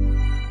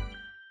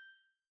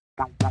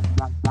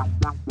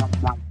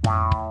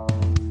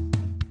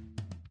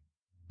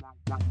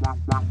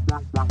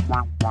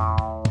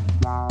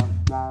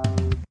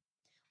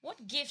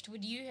 What gift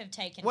would you have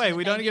taken? Wait, to the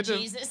we don't baby get to.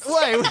 Jesus?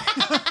 Wait.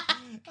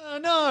 Oh,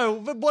 no.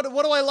 But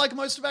what do I like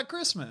most about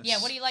Christmas? Yeah.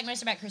 What do you like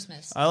most about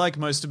Christmas? I like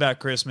most about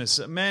Christmas?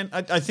 Man,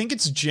 I think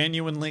it's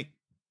genuinely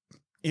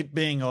it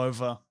being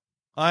over.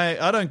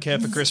 I don't care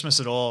for Christmas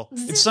at all.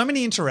 It's so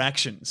many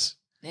interactions.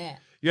 Yeah.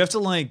 You have to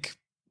like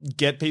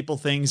get people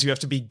things. You have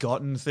to be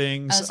gotten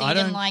things. Oh, so you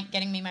didn't like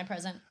getting me my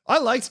present? I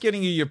liked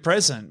getting you your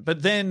present,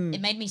 but then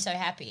It made me so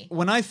happy.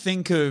 when I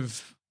think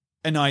of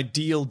an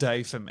ideal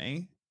day for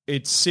me,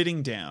 it's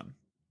sitting down.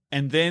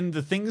 And then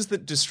the things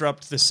that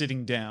disrupt the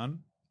sitting down,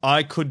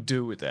 I could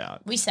do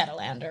without. We sat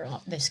around her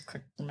on this.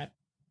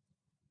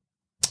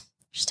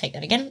 Just take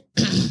that again.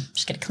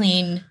 Just get a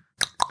clean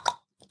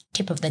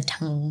tip of the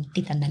tongue,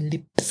 teeth on the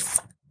lips.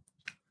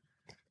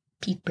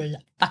 People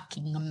are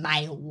fucking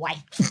my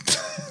wife.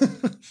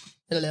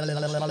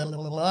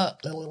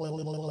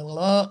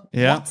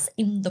 Yeah. What's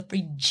in the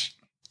fridge?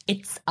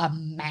 It's a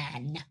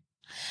man.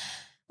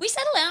 We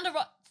sat around a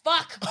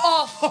fuck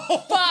off.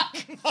 Fuck.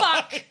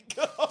 Fuck.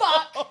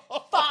 Fuck.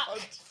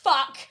 Fuck.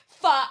 Fuck.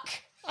 Fuck.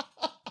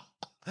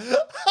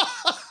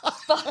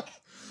 Fuck.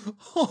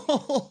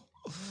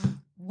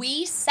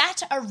 We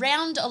sat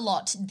around a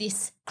lot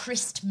this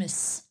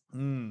Christmas.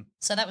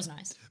 So that was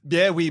nice.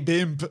 Yeah, we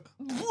bimp.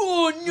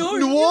 Oh, no,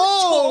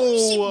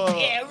 Whoa.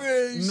 toxic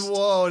parents.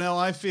 Whoa, now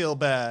I feel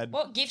bad.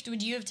 What gift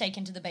would you have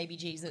taken to the baby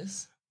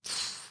Jesus?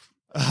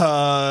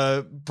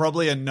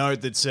 Probably a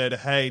note that said,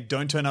 hey,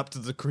 don't turn up to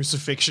the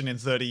crucifixion in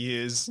 30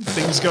 years.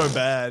 Things go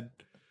bad.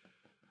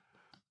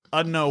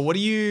 I don't know. What do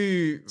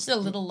you... Just a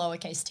little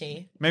lowercase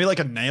t. Maybe like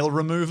a nail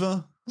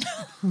remover?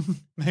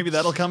 Maybe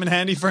that'll come in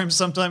handy for him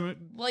sometime.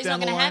 Well, he's down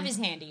not the going to have line. his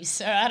handies,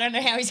 so I don't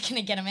know how he's going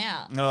to get them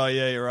out. Oh,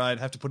 yeah, you're right.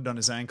 Have to put it on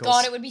his ankles.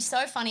 God, it would be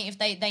so funny if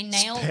they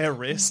nail Spare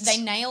wrists.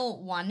 They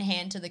nail one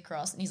hand to the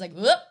cross, and he's like,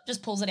 whoop,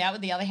 just pulls it out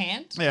with the other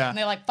hand. Yeah. And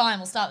they're like, fine,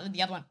 we'll start with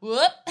the other one.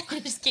 Whoop,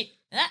 just keep.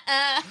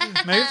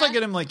 Maybe if I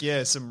get him like,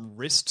 some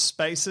wrist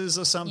spaces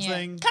or Yeah.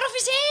 something. Cut off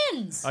his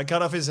hands. I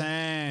cut off his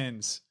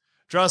hands.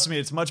 Trust me,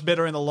 it's much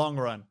better in the long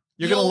run.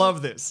 You're going to You'll-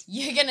 love this.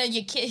 You're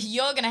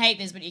gonna hate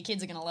this, but your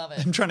kids are gonna love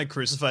it. I'm trying to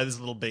crucify this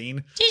little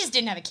bean. Jesus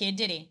didn't have a kid,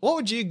 did he? What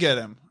would you get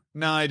him?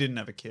 No, I didn't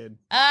have a kid.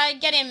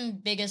 Get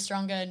him bigger,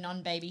 stronger,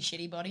 non-baby,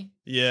 shitty body.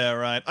 Yeah,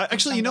 right.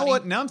 Actually, you know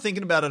somebody. what? Now I'm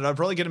thinking about it, I'd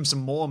probably get him some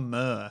more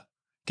myrrh.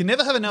 Can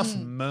never have enough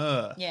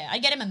myrrh. Yeah,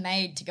 I'd get him a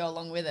maid to go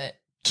along with it.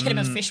 Get him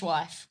a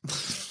fishwife.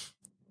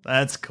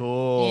 That's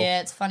cool. Yeah,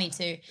 it's funny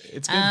too.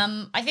 It's good.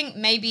 I think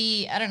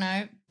maybe, I don't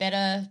know,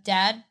 better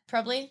dad,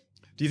 probably.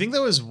 Do you think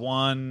there was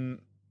one,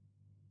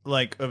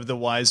 like, of the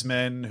wise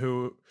men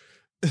who...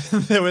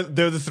 there were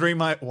the three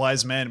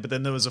wise men, but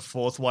then there was a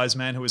fourth wise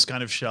man who was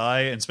kind of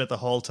shy and spent the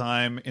whole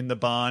time in the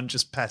barn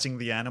just patting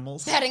the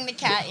animals. Patting the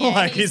cat, yeah.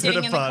 Like he's he's at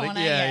sitting a in the party. corner,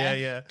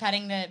 Yeah.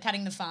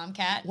 Patting the farm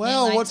cat.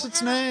 Well, being like, what's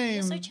its "Wow, name?"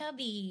 You're so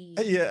chubby.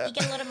 Yeah. You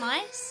get a lot of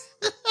mice?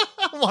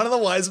 One of the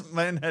wise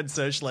men had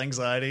social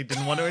anxiety,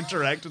 didn't want to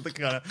interact with the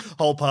kind of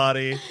whole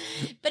party.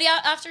 But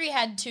after he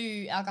had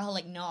 2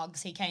 alcoholic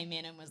nogs, he came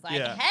in and was like,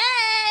 Yeah.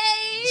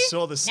 hey!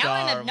 Saw the Now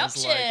I'm star and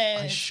was like, I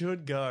obnoxious.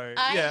 should go.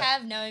 I yeah.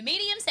 have no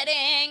medium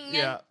setting.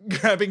 Yeah.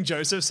 Grabbing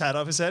Joseph's hat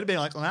off his head and being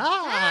like,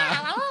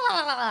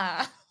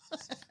 ah.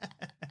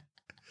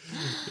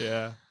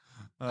 Yeah.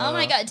 Oh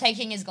my God,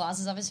 taking his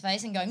glasses off his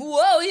face and going,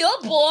 whoa,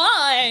 you're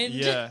blind.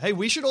 Yeah. Hey,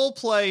 we should all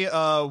play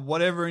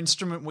whatever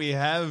instrument we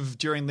have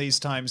during these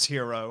times,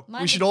 hero. Might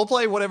We be- should all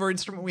play whatever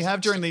instrument we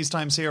have during these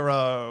times,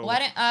 hero. Why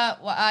don't,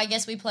 well, I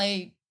guess we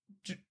play,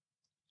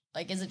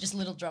 like, is it just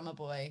Little Drummer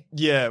Boy?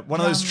 Yeah, one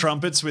of those Drum.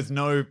 trumpets with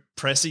no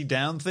pressy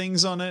down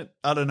things on it.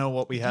 I don't know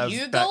what we have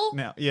back Bugle?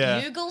 now. Yeah.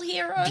 Bugle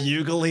Hero?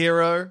 Bugle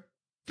hero.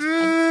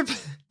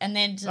 Boop. And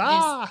then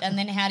Ah. and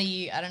then how do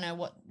you, I don't know,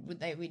 what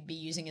we'd be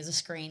using as a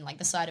screen, like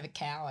the side of a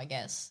cow, I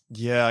guess.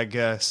 Yeah, I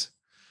guess.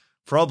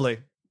 Probably.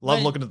 Love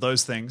But- looking at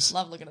those things.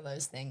 Love looking at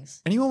those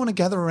things. Anyone want to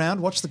gather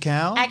around, watch the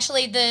cow?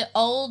 Actually, the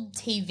old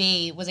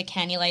TV was a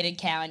cannulated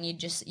cow, and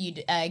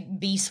you'd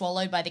be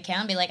swallowed by the cow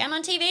and be like, "I'm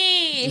on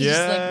TV." And just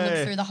like Yay.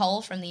 look through the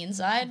hole from the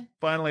inside.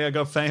 Finally, I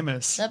got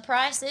famous. The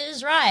Price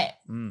is Right.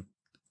 Mm.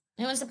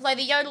 Who wants to play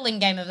the yodeling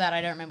game of that?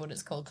 I don't remember what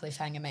it's called.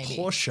 Cliffhanger, maybe.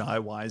 Poor shy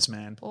wise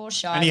man. Poor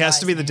shy. And he has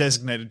to be wise the man.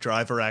 designated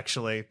driver,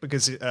 actually,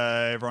 because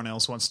everyone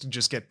else wants to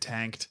just get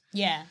tanked.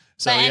 Yeah.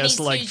 So he and has he's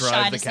to, like, too drive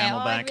shy the to say,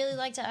 camel oh, back. I'd really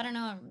like to. I don't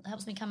know. It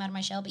helps me come out of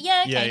my shell. But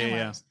yeah, okay, Yeah, no yeah,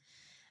 yeah. worries.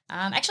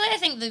 Actually, I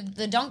think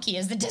the donkey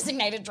is the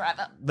designated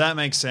driver. That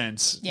makes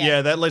sense. Yeah.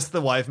 Yeah, that lets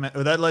the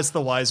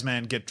wise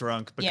man get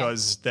drunk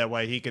because that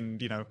way he can,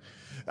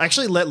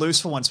 actually let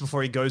loose for once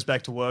before he goes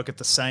back to work at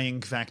the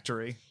saying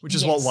factory, which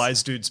is what Yes.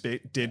 wise dudes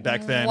did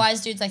back then.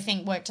 Wise dudes, I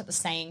think, worked at the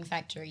saying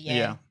factory. Yeah.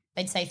 Yeah.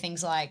 They'd say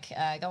things like,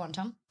 go on,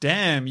 Tom.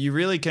 Damn, you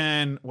really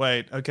can.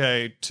 Wait,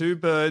 okay, 2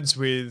 birds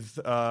with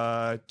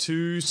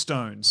 2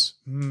 stones.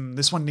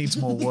 This one needs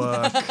more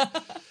work.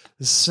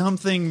 There's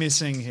something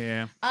missing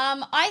here.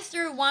 I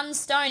threw 1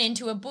 stone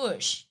into a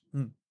bush.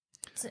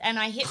 And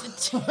I hit the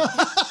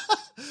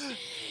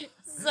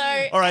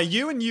So All right,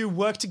 you and you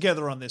work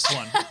together on this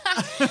one.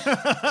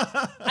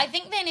 I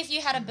think then if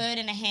you had a bird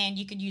in a hand,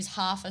 you could use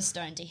half a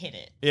stone to hit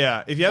it.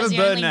 Yeah, if you have a 'Cause you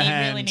bird in only a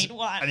really hand need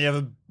one. and you have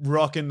a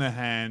rock in the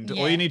hand, all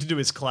Yeah. you need to do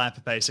is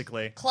clap,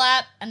 basically.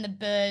 Clap, and the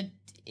bird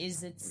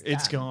it's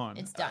It's done. gone.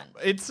 It's done.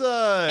 It's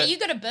Hey, you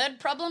got a bird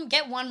problem?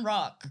 Get 1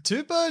 rock.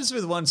 2 birds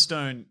with 1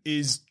 stone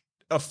is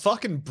a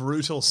fucking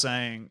brutal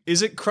saying.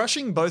 Is it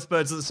crushing both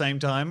birds at the same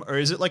time, or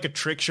is it like a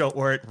trick shot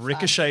where it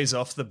ricochets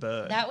off the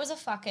bird? That was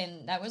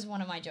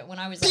one of my jokes when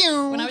I was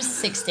when I was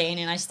 16 and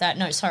when I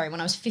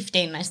was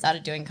 15 and I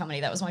started doing comedy.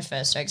 That was my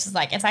first jokes. It's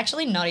like it's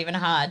actually not even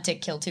hard to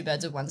kill 2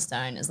 birds with 1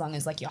 stone as long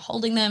as like you're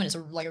holding them and it's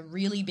like a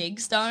really big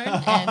stone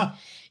and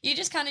you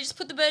just kind of just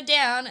put the bird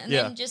down and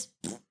Yeah. then just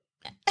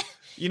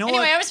You know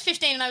anyway. what? I was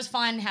 15 and I was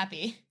fine and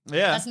happy.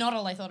 Yeah, That's not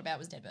all I thought about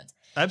was dead birds.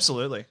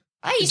 absolutely.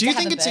 I used Do you to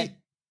have think a it's bird.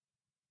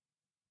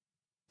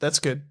 That's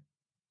good.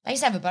 I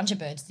used to have a bunch of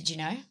birds. Did you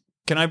know?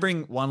 Can I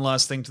bring one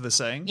last thing to the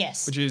saying?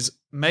 Yes. Which is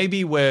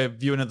maybe we're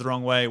viewing it the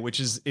wrong way, which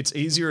is it's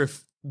easier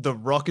if the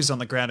rock is on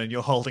the ground and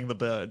you're holding the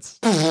birds.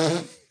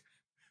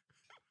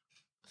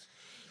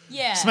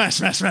 Yeah. Smash,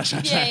 smash, smash,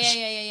 smash, Yeah, smash.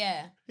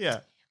 yeah. Yeah.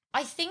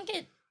 I think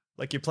it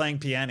Like you're playing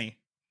piano.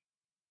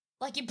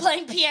 like you're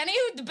playing piano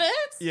with the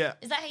birds. Yeah.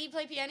 Is that how you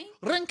play piano?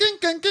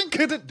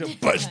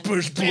 Bush,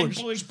 bush,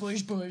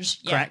 bush. Bush.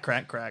 Yeah. Crack,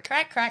 crack, crack.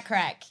 Crack, crack,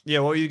 crack. Yeah,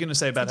 what were you going to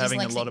say about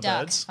having a Dyslexic lot of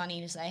duck. birds?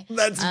 Funny to say.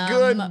 That's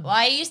good.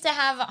 I used to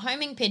have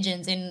homing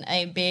pigeons in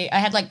a big. I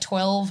had like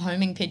 12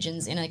 homing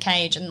pigeons in a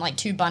cage and like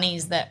 2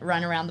 bunnies that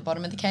run around the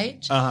bottom of the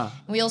cage. Uh-huh.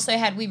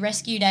 We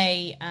rescued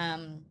a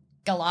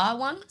galah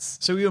once.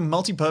 So you were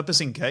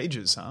multi-purposing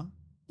cages, huh?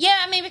 Yeah,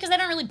 I mean because they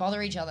don't really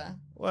bother each other.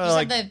 Well, You just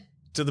like- have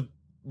Do the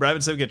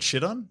rabbits ever get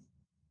shit on?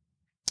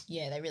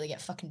 Yeah, they really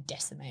get fucking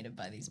decimated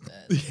by these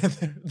birds. Yeah,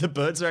 the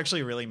birds are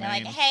actually really They're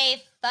mean. like,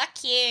 hey, fuck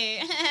you.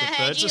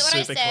 birds Did you hear are what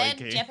I super said,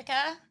 cliquey.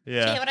 Jessica? Did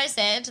Yeah. you hear what I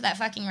said to that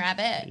fucking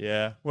rabbit?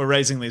 Yeah, we're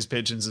raising these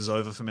pigeons as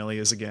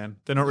overfamiliars again.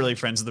 They're not really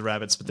friends of the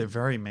rabbits, but they're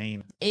very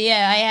mean.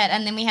 Yeah,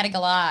 and then we had a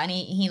galah, and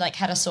he like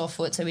had a sore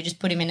foot, so we just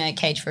put him in a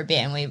cage for a bit,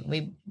 and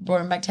we brought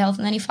him back to health,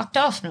 and then he fucked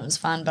off, and it was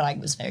fun, but I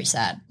was very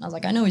sad. I was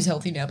like, I know he's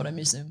healthy now, but I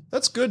miss him.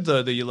 That's good,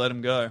 though, that you let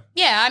him go.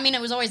 Yeah, I mean,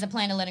 it was always a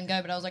plan to let him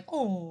go, but I was like,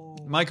 oh.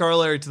 My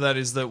corollary to that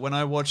is that when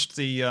I watched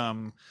the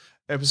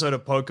episode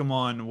of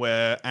Pokemon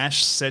where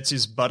Ash sets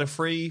his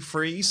Butterfree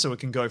free so it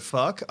can go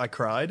fuck, I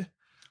cried.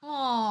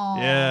 Oh.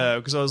 Yeah,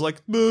 because I was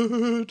like,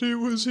 but it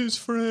was his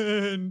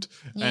friend.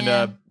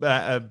 Yeah.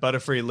 And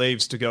Butterfree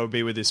leaves to go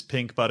be with this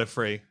pink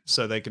Butterfree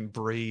so they can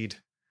breed.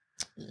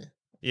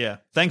 Yeah.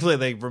 Thankfully,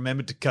 they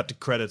remembered to cut to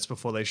credits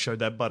before they showed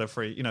that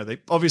Butterfree. You know,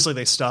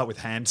 they start with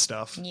hand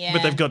stuff. Yeah.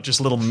 But they've got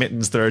just little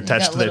mittens that are They've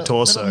attached got to their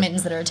torso. Little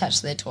mittens that are attached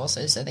to their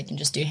torso, so they can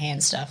just do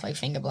hand stuff like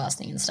finger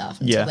blasting and stuff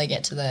until Yeah. they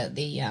get to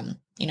the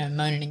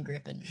moaning and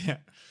gripping. Yeah.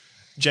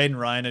 Jaden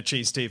Ryan at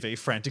Cheese TV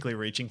frantically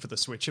reaching for the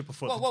switcher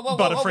before Whoa, the whoa, whoa,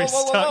 Butterfrees whoa,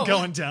 whoa, whoa, start whoa.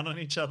 going down on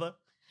each other.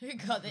 Who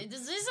got this?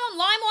 Is this on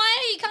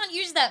LimeWire? You can't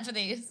use that for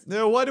this.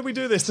 No, why did we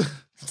do this?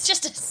 It's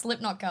just a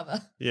Slipknot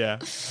cover. Yeah.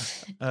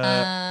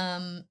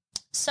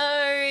 So,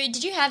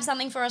 did you have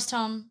something for us,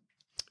 Tom?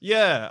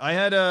 Yeah, I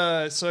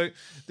had so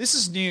this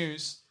is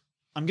news.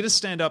 I'm going to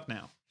stand up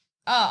now.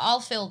 Oh,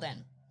 I'll fill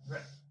then.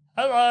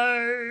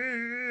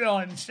 Hello,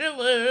 I'm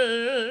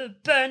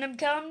Philip, and I'm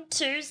come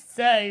to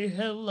say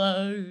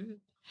hello.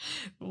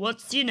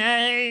 What's your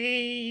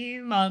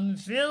name? I'm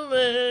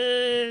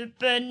Philip,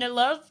 and I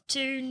love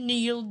to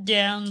kneel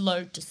down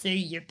low to see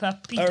your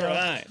puppy All dog.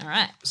 right. All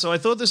right. So I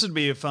thought this would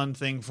be a fun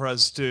thing for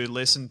us to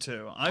listen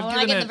to. I want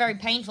to get the very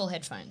painful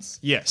headphones.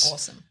 Yes.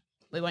 Awesome.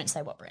 We won't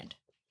say what brand.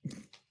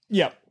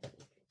 Yep.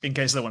 In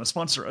case they want to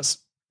sponsor us.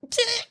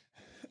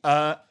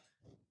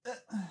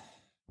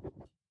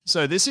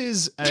 So this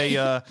is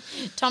a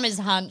Tom is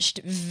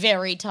hunched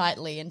very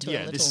tightly into a yeah.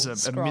 little This is a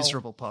scroll.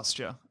 miserable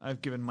posture.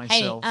 I've given Hey,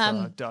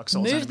 myself Dark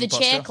Souls. move enemy the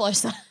chair posture.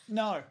 closer.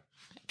 No,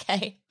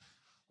 Okay.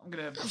 I'm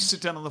gonna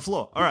sit down on the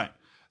floor. All right.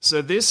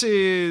 So this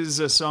is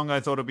a song I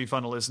thought would be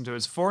fun to listen to.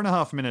 It's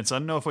 4.5 minutes. I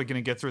don't know if we're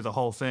gonna get through the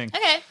whole thing.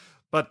 Okay.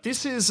 But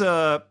this is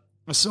a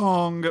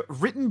song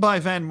written by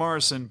Van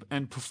Morrison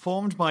and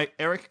performed by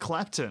Eric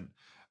Clapton.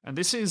 And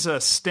this is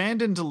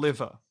Stand and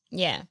Deliver.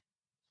 Yeah.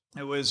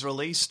 It was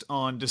released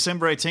on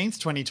December 18th,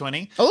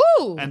 2020.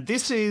 Ooh. And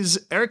this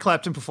is Eric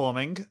Clapton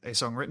performing a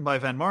song written by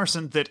Van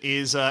Morrison that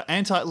is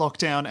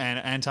anti-lockdown and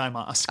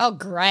anti-mask. Oh,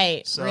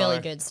 great. So, really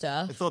good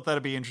stuff. I thought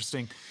that'd be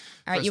interesting.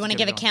 All right, you want to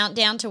give a count?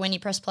 countdown to when you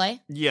press play?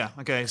 Yeah,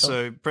 okay.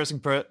 So pressing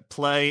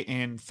play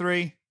in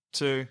 3,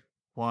 2,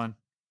 1,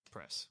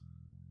 press.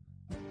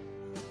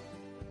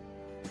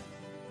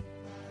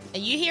 Are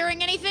you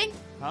hearing anything?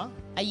 Huh?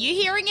 Are you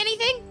hearing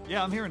anything?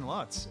 Yeah, I'm hearing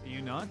lots. Are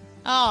you not?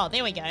 Oh,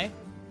 there we go.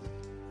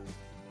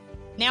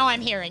 Now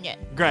I'm hearing it.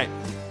 Great.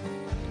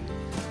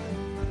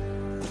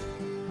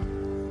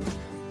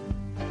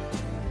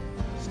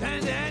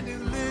 Stand and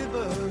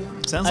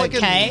deliver. Sounds like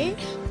Okay.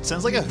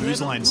 sounds like a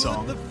Who's Line Put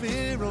song. the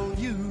fear on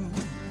you.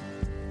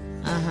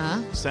 Uh-huh.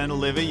 Stand and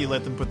Deliver, you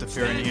let them put the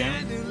fear in you.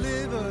 And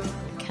deliver.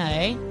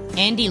 Okay.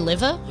 Andy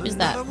Liver? Who's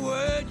that? Not a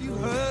word you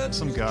heard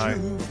Some was guy.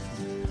 true.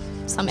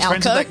 Some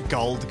Friends with alco? that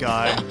gold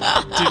guy.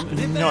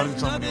 Didn't not There's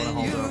something you nothing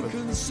want to hold you up with.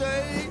 can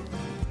say.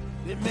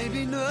 There may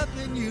be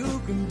nothing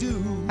you can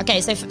do.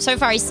 Okay, so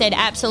far he said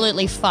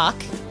absolutely fuck,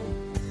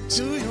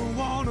 Do you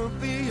want to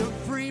be a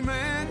free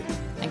man?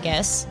 I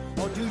guess.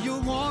 Or do you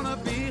want to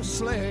be a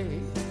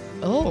slave?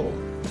 Oh.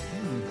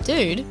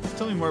 Dude.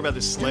 Tell me more about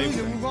this Do slave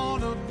you thing.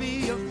 want to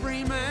be a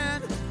free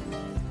man?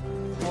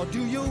 Or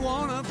do you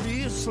want to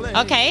be a slave?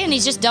 Okay, and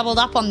he's just doubled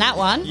up on that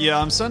one. Yeah,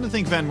 I'm starting to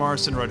think Van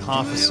Morrison wrote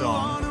half Do a you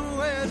song. want to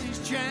wear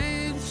these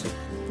chains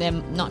They're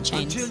not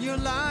chains. till you're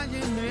lying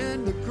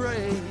in the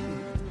grave?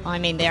 I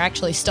mean, they're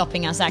actually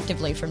stopping us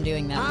actively from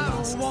doing that. I with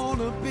us. don't want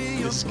to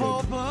be a This is good.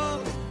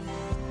 pauper,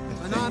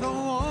 and I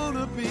don't want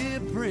to be a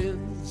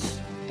prince.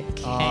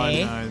 Oh,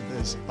 Okay. no.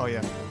 Oh,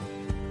 yeah.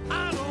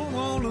 I don't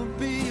want to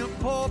be a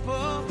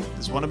pauper.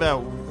 There's one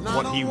about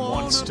what he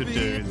wants to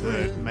do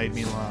that made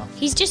me laugh.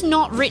 He's just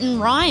not written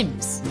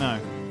rhymes. No.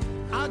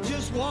 I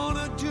just want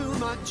to do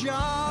my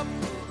job,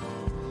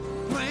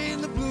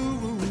 playing the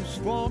blues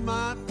for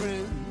my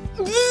friends.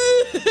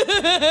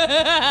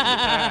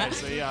 Alright,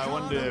 so yeah, I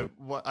wanted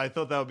to. I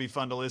thought that would be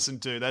fun to listen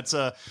to. That's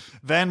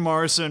Van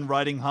Morrison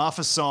writing half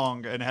a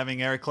song and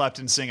having Eric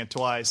Clapton sing it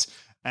twice.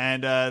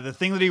 And the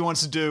thing that he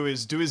wants to do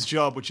is do his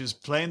job, which is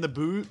playing the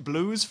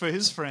blues for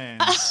his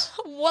friends.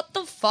 What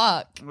the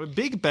fuck? A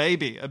big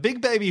baby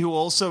who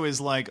also is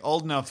like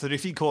old enough that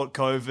if he caught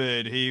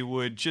COVID, he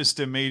would just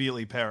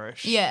immediately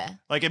perish. Yeah.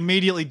 Like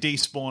immediately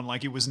despawn,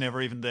 like he was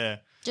never even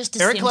there.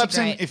 Just Eric Clapton,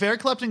 disintegrate. if Eric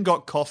Clapton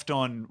got coughed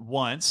on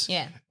once,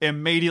 Yeah.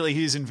 immediately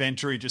his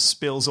inventory just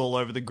spills all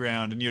over the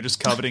ground and you're just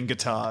covered in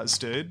guitars,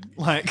 dude.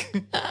 Like,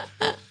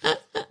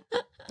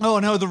 Oh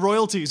no, the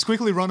royalties.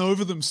 Quickly run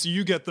over them so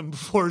you get them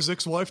before his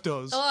ex-wife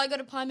does. Oh, I got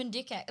a diamond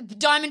pickaxe.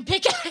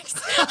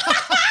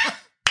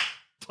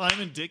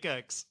 Diamond dick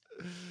axe.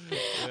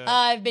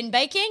 I've been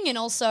baking, and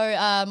also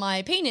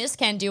my penis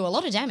can do a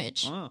lot of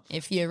damage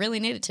if you really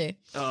need it to.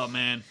 Oh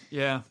man,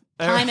 yeah.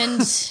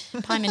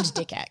 Pymond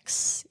dick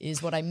axe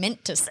is what I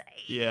meant to say.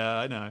 Yeah,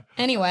 I know.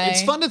 Anyway.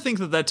 It's fun to think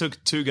that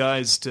took two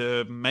guys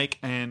to make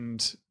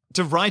and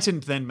to write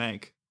and then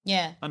make.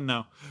 Yeah. I don't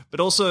know. But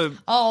also...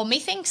 Oh,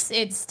 methinks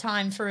it's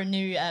time for a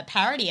new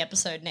parody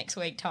episode next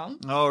week, Tom.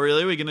 Oh,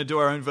 really? We're going to do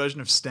our own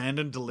version of Stand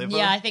and Deliver?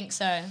 Yeah, I think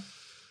so.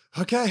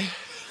 Okay.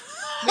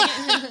 You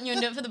want to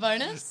do it for the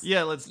bonus?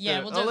 Yeah, let's do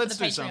it. We'll do it let's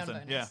for the do Patreon something.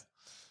 bonus. Yeah.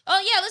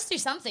 Oh, yeah, let's do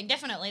something,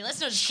 definitely. Let's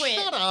not just quit.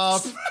 Shut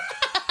up.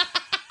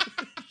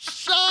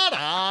 Shut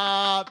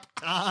up.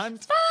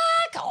 Cunt.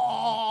 Fuck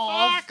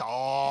off. Fuck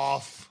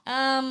off.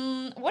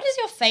 What is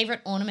your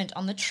favourite ornament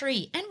on the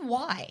tree and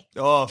why?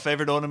 Oh,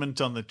 favorite ornament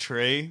on the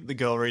tree? The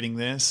girl reading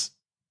this.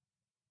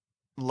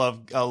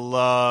 I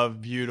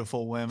love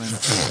beautiful women.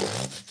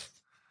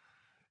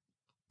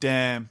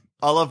 Damn.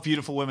 I love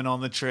beautiful women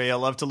on the tree. I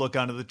love to look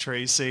under the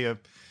tree, see a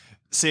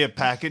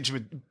package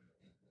with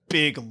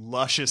big,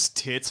 luscious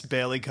tits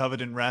barely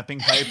covered in wrapping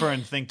paper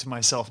and think to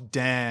myself,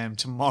 damn,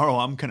 tomorrow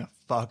I'm going to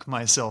fuck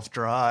myself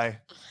dry.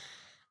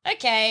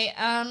 Okay,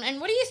 and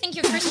what do you think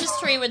your Christmas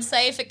tree would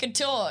say if it could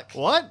talk?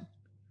 What?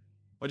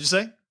 What'd you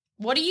say?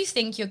 What do you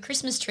think your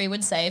Christmas tree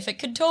would say if it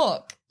could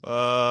talk?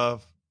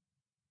 Probably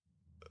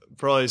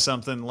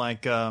something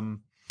like,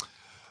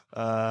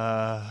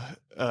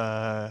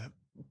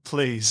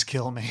 please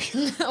kill me.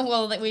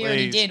 Well, we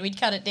already did. We'd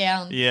cut it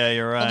down. Yeah,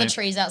 you're right. All the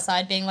trees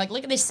outside being like,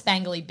 look at this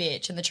spangly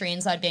bitch. And the tree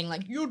inside being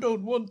like, you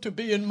don't want to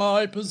be in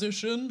my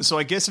position. So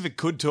I guess if it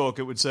could talk,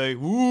 it would say,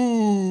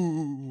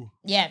 woo.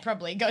 Yeah,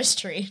 probably. Ghost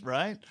tree.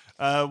 Right?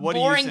 What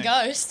Boring do you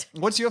think? ghost.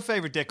 What's your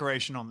favorite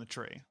decoration on the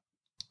tree?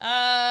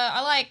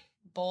 I like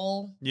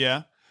ball.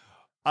 Yeah.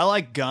 I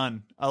like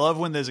gun. I love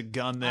when there's a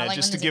gun there. I like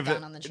just when to there's give a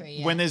gun it on the tree,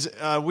 yeah. When there's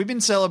we've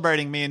been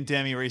celebrating, me and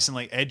Demi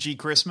recently, Edgy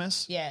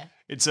Christmas. Yeah.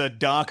 It's a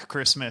dark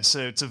Christmas,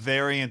 so it's a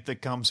variant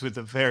that comes with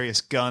the various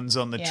guns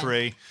on the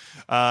tree.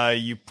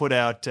 You put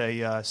out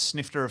a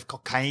snifter of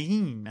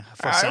cocaine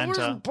for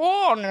Santa. I was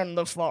born in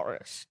the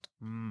forest.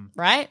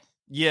 Right?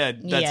 Yeah,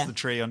 that's Yeah. the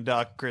tree on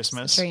Dark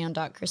Christmas. Tree on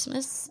Dark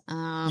Christmas.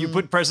 You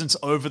put presents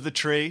over the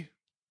tree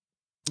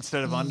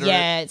instead of under it.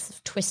 Yeah,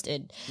 it's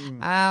twisted.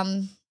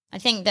 I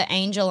think the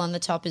angel on the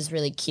top is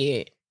really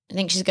cute. I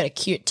think she's got a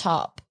cute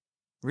top.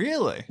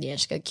 Really? Yeah,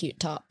 she's got a cute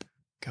top.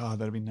 God,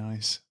 that'd be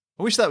nice.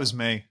 I wish that was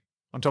me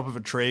on top of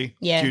a tree.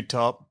 Yeah. Cute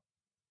top.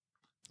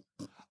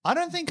 I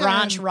don't think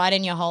Branch right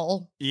in your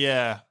hole.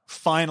 Yeah,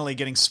 finally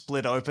getting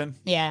split open.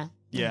 Yeah.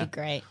 Yeah. That'd be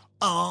great.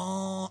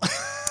 Oh.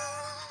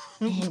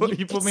 Man,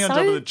 you put me it's on top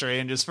so- of the tree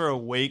and just for a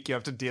week you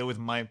have to deal with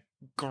my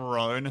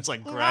groan. It's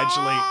like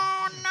gradually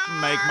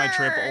make my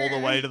trip all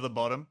the way to the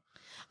bottom.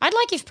 I'd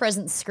like if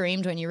presents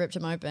screamed when you ripped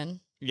them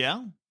open.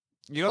 Yeah?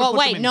 You gotta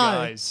put them in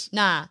guys.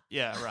 Nah.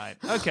 Yeah, right.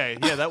 Okay,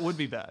 yeah, that would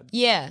be bad.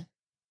 Yeah.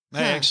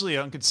 Hey, Huh. actually,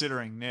 I'm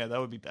considering, yeah, that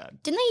would be bad.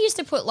 Didn't they used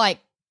to put like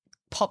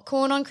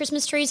popcorn on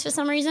Christmas trees for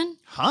some reason?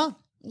 Huh?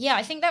 Yeah,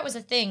 I think that was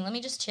a thing. Let me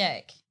just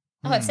check.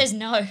 Oh, it says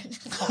no.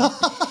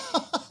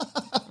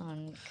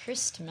 On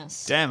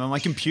Christmas. Damn, and my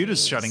computer's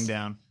trees. shutting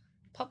down.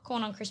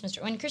 Popcorn on Christmas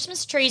tree. When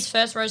Christmas trees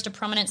first rose to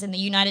prominence in the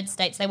United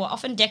States, they were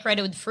often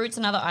decorated with fruits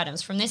and other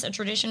items. From this, a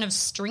tradition of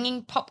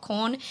stringing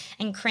popcorn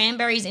and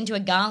cranberries into a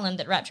garland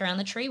that wrapped around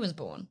the tree was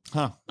born.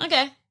 Huh.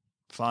 Okay.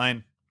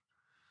 Fine.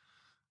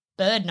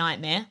 Bird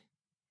nightmare.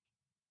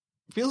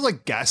 Feels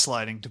like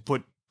gaslighting to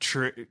put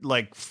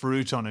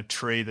fruit on a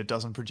tree that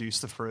doesn't produce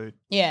the fruit.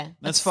 Yeah.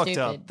 That's fucked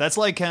stupid. up. That's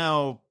like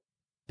how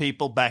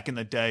people back in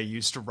the day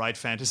used to write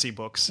fantasy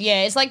books.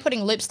 Yeah, it's like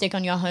putting lipstick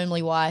on your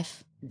homely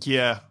wife.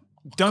 Yeah.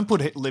 Don't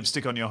put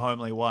lipstick on your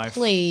homely wife.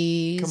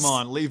 Please. Come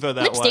on, leave her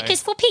that Lipstick way.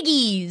 is for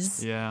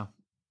piggies. Yeah.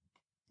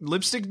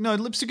 Lipstick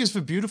is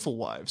for beautiful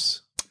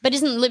wives. But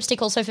isn't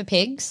lipstick also for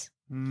pigs?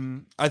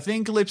 I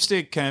think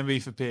lipstick can be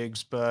for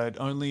pigs, but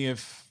only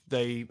if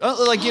they...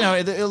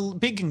 a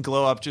pig can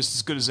glow up just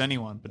as good as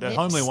anyone, but a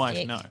homely wife,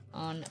 Lipstick no.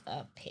 on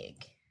a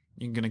pig.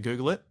 You're going to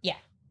Google it? Yeah.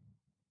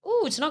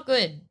 Ooh, it's not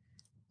good.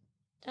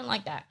 Don't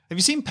like that. Have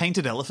you seen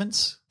Painted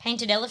Elephants?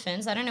 Painted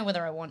elephants? I don't know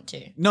whether I want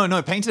to.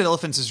 No, Painted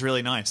Elephants is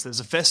really nice. There's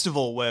a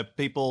festival where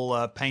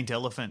people paint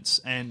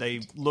elephants and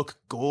they look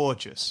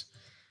gorgeous.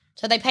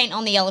 So they paint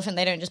on the elephant,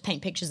 they don't just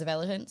paint pictures of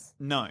elephants?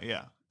 No,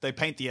 yeah. They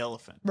paint the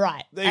elephant.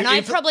 Right. They- And I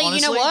if- probably,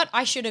 you know honestly- what?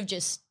 I should have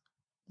just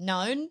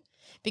known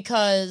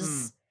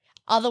because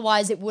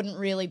otherwise it wouldn't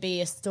really be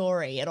a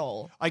story at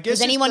all. I guess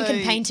Because if anyone can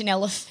they- paint an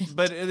elephant.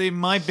 But it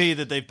might be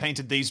that they've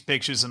painted these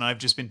pictures and I've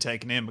just been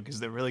taken in because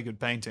they're really good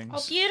paintings.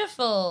 Oh,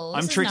 beautiful.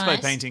 I'm This is tricked by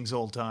nice. paintings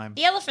all the time.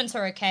 The elephants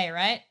are okay,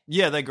 right?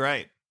 Yeah, they're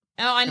great.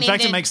 Oh, I mean, In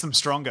fact, it they're- makes them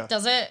stronger.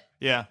 Does it?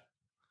 Yeah.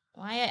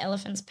 Why are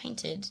elephants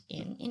painted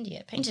in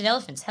India? Painted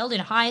elephants held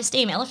in high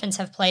esteem. Elephants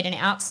have played an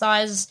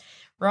outsized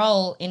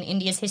role in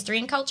India's history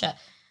and culture.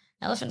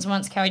 Elephants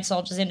once carried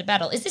soldiers into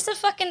battle. This is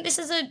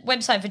a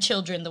website for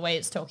children, the way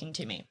it's talking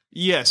to me.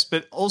 Yes,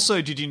 but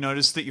also did you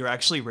notice that you're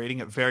actually reading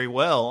it very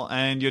well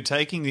and you're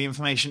taking the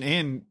information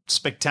in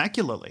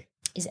spectacularly?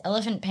 Is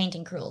elephant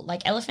painting cruel?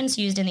 Like elephants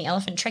used in the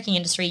elephant trekking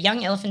industry,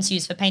 young elephants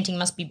used for painting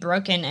must be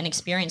broken and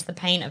experience the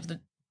pain of the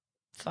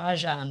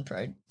Fajan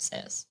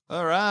process.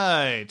 All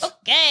right.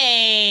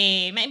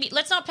 Okay, maybe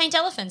let's not paint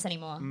elephants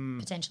anymore,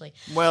 potentially.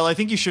 Well, I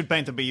think you should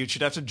paint them, but you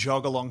should have to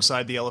jog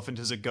alongside the elephant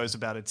as it goes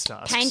about its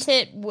tasks. Paint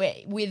it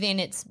within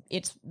its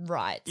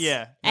rights.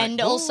 Yeah. And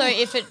like, also, ooh.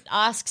 if it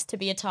asks to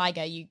be a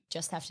tiger, you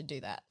just have to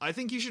do that. I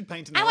think you should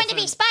paint an I want elephant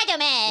to be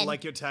Spider-Man!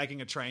 like you're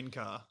tagging a train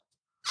car.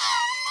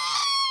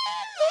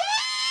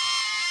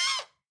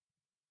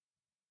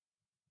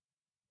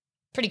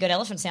 Pretty good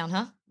elephant sound,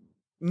 huh?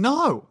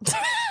 No.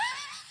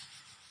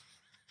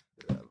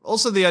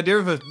 Also, the idea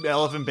of an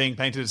elephant being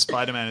painted as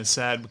Spider-Man is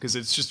sad because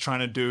it's just trying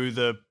to do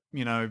the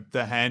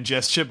hand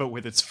gesture, but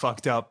with its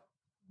fucked up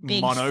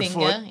Big mono finger,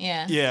 foot.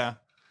 yeah. Yeah.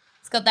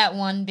 It's got that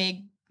one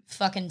big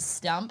fucking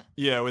stump.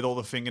 Yeah, with all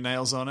the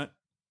fingernails on it.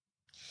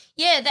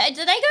 Yeah,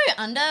 do they go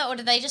under or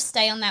do they just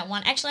stay on that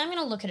one? Actually, I'm going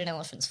to look at an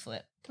elephant's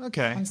foot.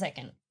 Okay. 1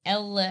 second.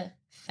 Elephant.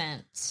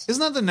 Isn't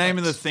that the name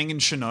of the thing in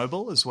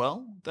Chernobyl as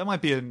well? That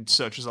might be a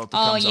search result that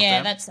comes up yeah,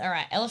 there. that's all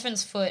right.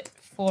 Elephant's foot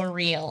for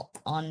real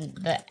on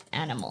the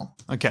animal.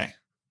 Okay.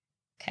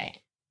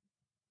 Okay.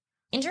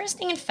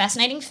 Interesting and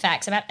fascinating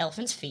facts about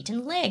elephants' feet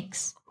and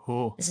legs.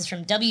 Cool. This is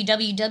from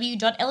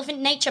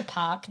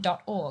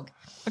www.elephantnaturepark.org.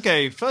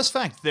 Okay, first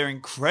fact, they're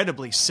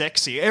incredibly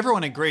sexy.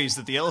 Everyone agrees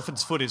that the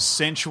elephant's foot is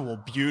sensual,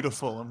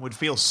 beautiful, and would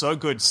feel so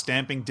good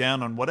stamping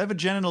down on whatever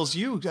genitals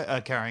you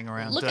are carrying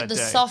around Look that at the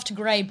day. soft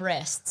grey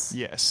breasts.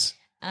 Yes.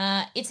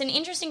 It's an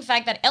interesting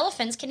fact that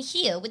elephants can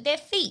hear with their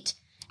feet.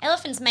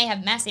 Elephants may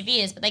have massive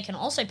ears, but they can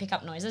also pick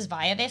up noises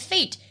via their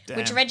feet,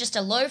 which Damn. register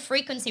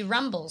low-frequency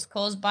rumbles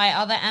caused by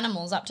other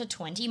animals up to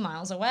 20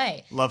 miles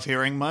away. Love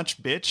hearing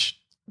much, bitch?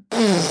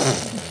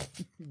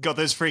 Got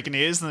those freaking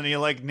ears, and then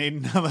you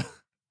need another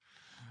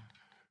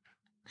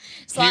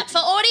Slap for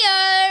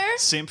audio!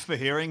 simp for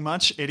hearing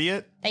much,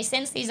 idiot? They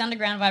sense these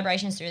underground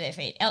vibrations through their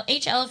feet.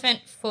 Each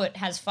elephant foot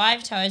has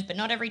 5 toes, but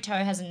not every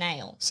toe has a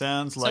nail.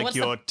 Sounds So like what's the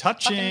you're fucking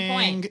touching,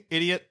 point?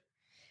 idiot.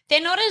 They're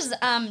not as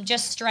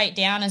just straight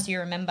down as you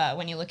remember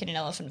when you look at an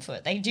elephant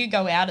foot. They do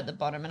go out at the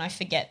bottom, and I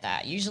forget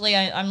that. Usually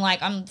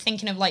I'm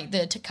thinking of like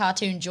the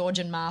cartoon George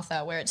and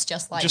Martha, where it's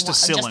just like Just a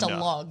just cylinder. a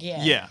log,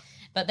 yeah. Yeah.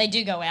 But they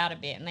do go out a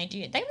bit, and they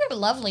have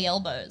lovely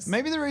elbows.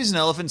 Maybe the reason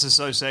elephants are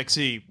so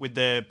sexy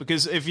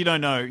because if you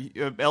don't know,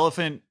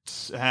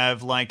 elephants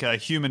have like a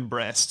human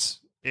breasts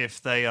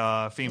if they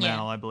are female,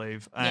 Yeah. I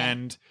believe.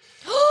 And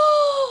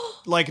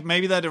like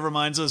maybe that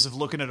reminds us of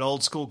looking at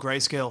old school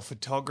grayscale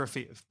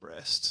photography of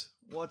breasts.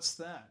 What's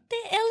that? The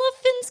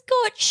elephant's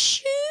got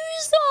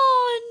shoes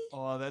on.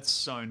 Oh, that's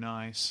so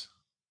nice.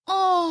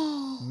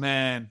 Oh.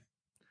 Man.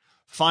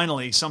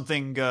 Finally,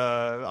 someone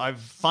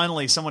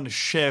to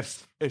share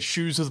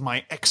shoes with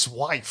my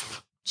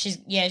ex-wife. She's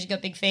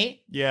got big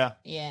feet. Yeah.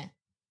 Yeah.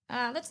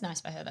 That's nice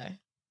for her though.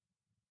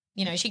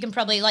 You know, she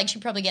probably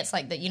gets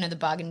like the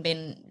bargain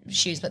bin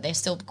shoes, but they're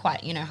still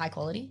quite, high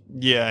quality.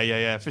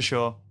 Yeah, for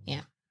sure.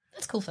 Yeah.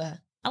 That's cool for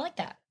her. I like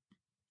that.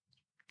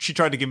 She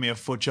tried to give me a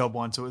foot job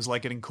once. It was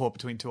like getting caught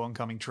between two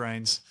oncoming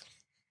trains.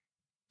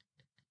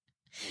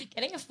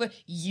 Getting a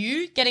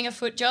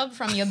foot job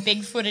from your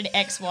big-footed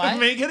ex-wife?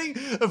 Me getting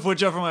a foot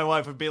job from my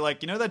wife would be like,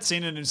 that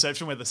scene in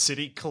Inception where the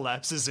city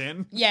collapses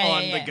in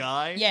on the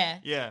guy? Yeah.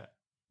 Yeah.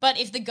 But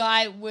if the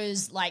guy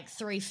was like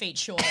 3 feet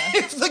shorter.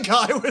 If the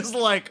guy was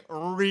like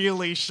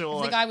really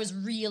short. If the guy was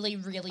really,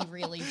 really,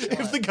 really short.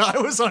 If the guy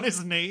was on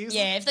his knees.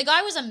 Yeah, if the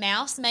guy was a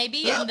mouse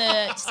maybe and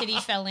the city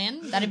fell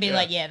in, that'd be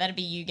that'd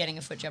be you getting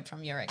a foot job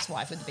from your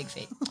ex-wife with the big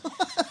feet.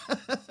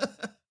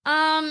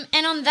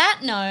 And on that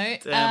note,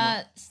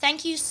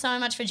 thank you so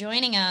much for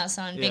joining us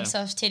on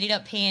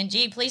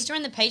BigSoftTitty.png. Please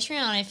join the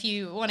Patreon if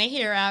you want to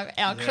hear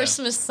our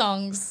Christmas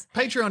songs.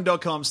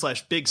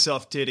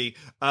 Patreon.com/BigSoftTitty.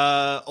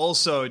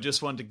 Also,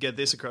 just wanted to get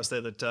this across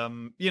there that,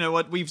 you know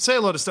what, we say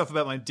a lot of stuff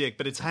about my dick,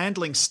 but its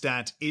handling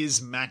stat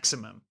is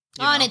maximum.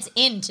 And its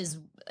int is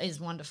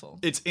wonderful.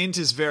 Its int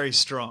is very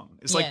strong.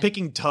 It's Yeah. like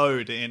picking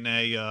Toad in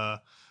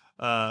a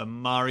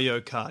Mario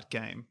Kart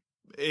game.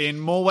 In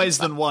more ways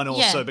than one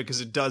also,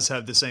 because it does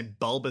have the same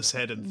bulbous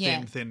head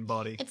and thin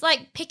body. It's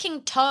like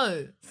picking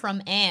toe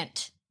from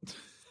ant. It's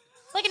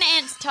like an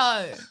ant's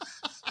toe.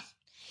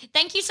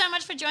 Thank you so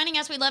much for joining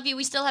us. We love you.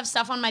 We still have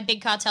stuff on my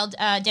Big Cartel,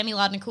 Demi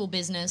Lardner Cool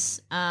Business,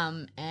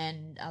 and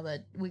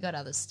we got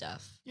other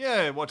stuff.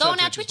 Yeah, watch Go our on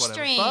our Twitches, Twitch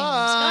whatever. streams. Go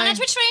Bye. on our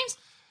Twitch streams.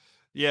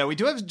 Yeah, we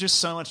do have just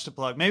so much to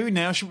plug. Maybe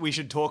now we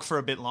should talk for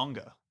a bit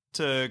longer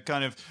to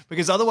kind of,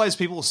 because otherwise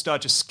people will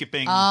start just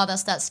skipping. Oh, they'll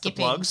start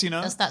skipping. Plugs,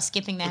 They'll start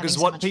skipping. They're because having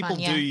so what much people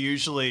fun, do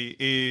usually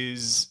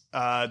is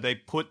they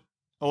put,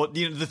 or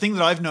the thing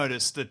that I've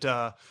noticed that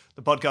the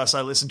podcasts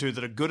I listen to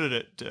that are good at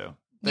it do.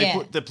 They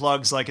put the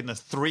plugs like in the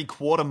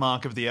 3/4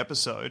 mark of the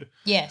episode.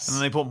 Yes. And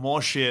then they put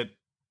more shit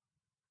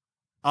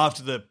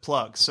after the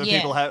plugs. So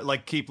people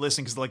keep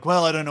listening because they're like,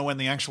 well, I don't know when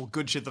the actual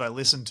good shit that I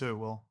listen to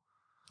will.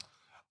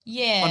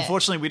 Yeah.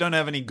 Unfortunately, we don't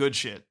have any good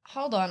shit.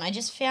 Hold on, I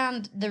just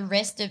found the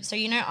rest of... So,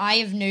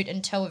 Eye of Newt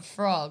and Toe of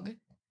Frog.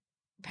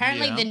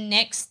 Apparently Yeah. the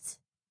next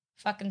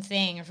fucking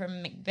thing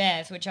from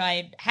Macbeth, which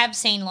I have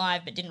seen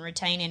live but didn't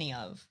retain any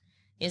of,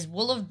 is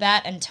Wool of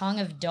Bat and Tongue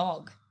of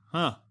Dog.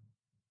 Huh. How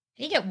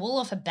do you get wool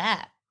off a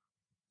bat?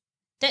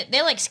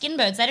 They're like skin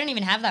birds. They don't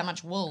even have that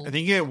much wool. I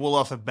think you get wool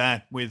off a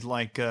bat with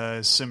like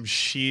some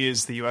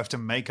shears that you have to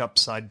make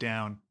upside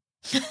down.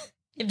 You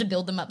have to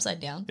build them upside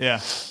down. Yeah,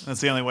 that's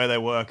the only way they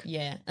work.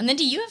 Yeah. And then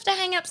do you have to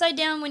hang upside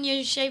down when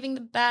you're shaving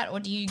the bat, or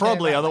do you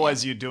Probably, go right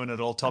otherwise way? you're doing it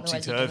all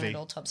Otherwise you're doing topsy-turvy. it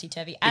all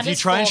topsy-turvy. If you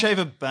try and shave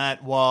a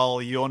bat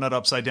while you're not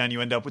upside down,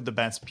 you end up with the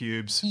bat's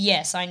pubes.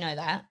 Yes, I know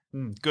that.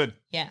 Good.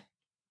 Yeah.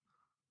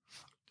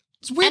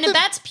 It's weird And a that-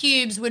 bat's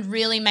pubes would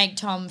really make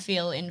Tom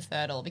feel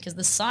infertile because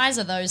the size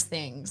of those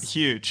things.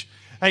 Huge.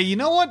 Hey, you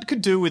know what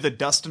could do with a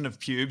dustin of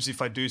pubes,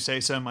 if I do say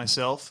so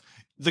myself?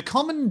 The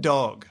common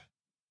dog.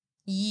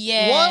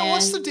 Yeah.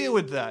 What's the deal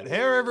with that?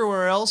 Hair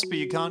everywhere else, but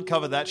you can't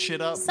cover that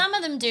shit up, Some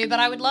of them do, but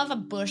I would love a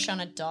bush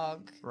on a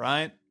dog.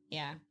 right?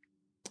 Yeah.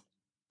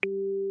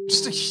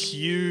 Just a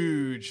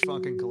huge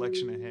fucking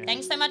collection of hair.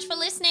 Thanks so much for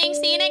listening.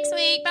 See you next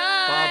week.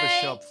 Bye.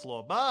 Barbershop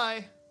floor.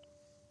 Bye.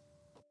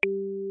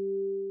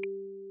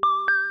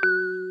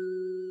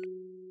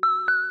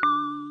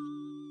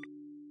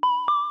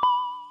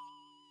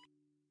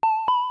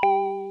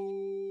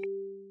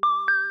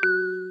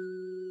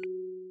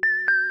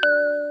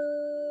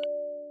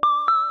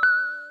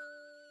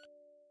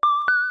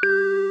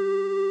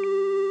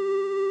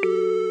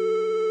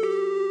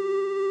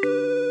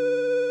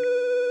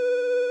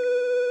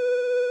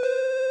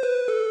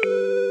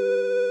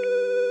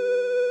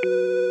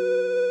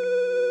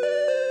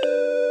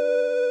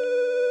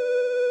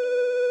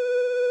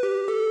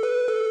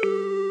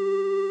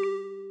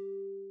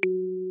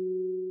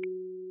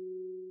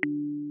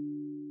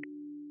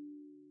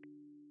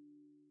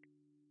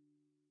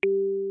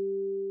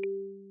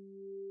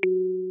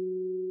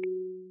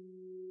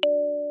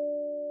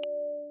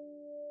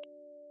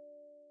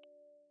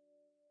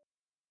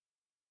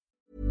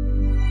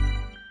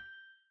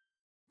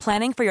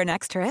 Planning for your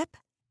next trip?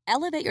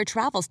 Elevate your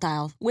travel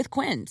style with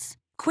Quince.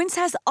 Quince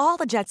has all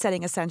the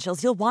jet-setting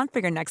essentials you'll want for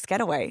your next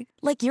getaway,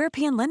 like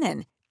European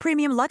linen,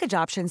 premium luggage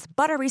options,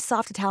 buttery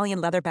soft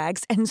Italian leather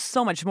bags, and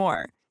so much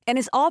more. And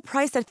is all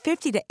priced at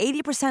 50 to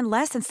 80%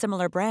 less than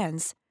similar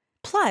brands.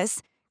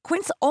 Plus,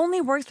 Quince only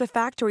works with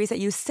factories that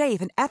use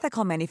safe and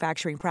ethical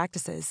manufacturing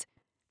practices.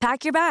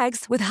 Pack your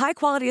bags with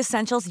high-quality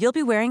essentials you'll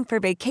be wearing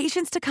for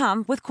vacations to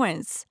come with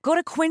Quince. Go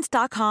to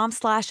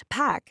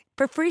quince.com/pack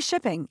for free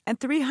shipping and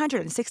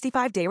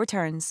 365-day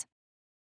returns.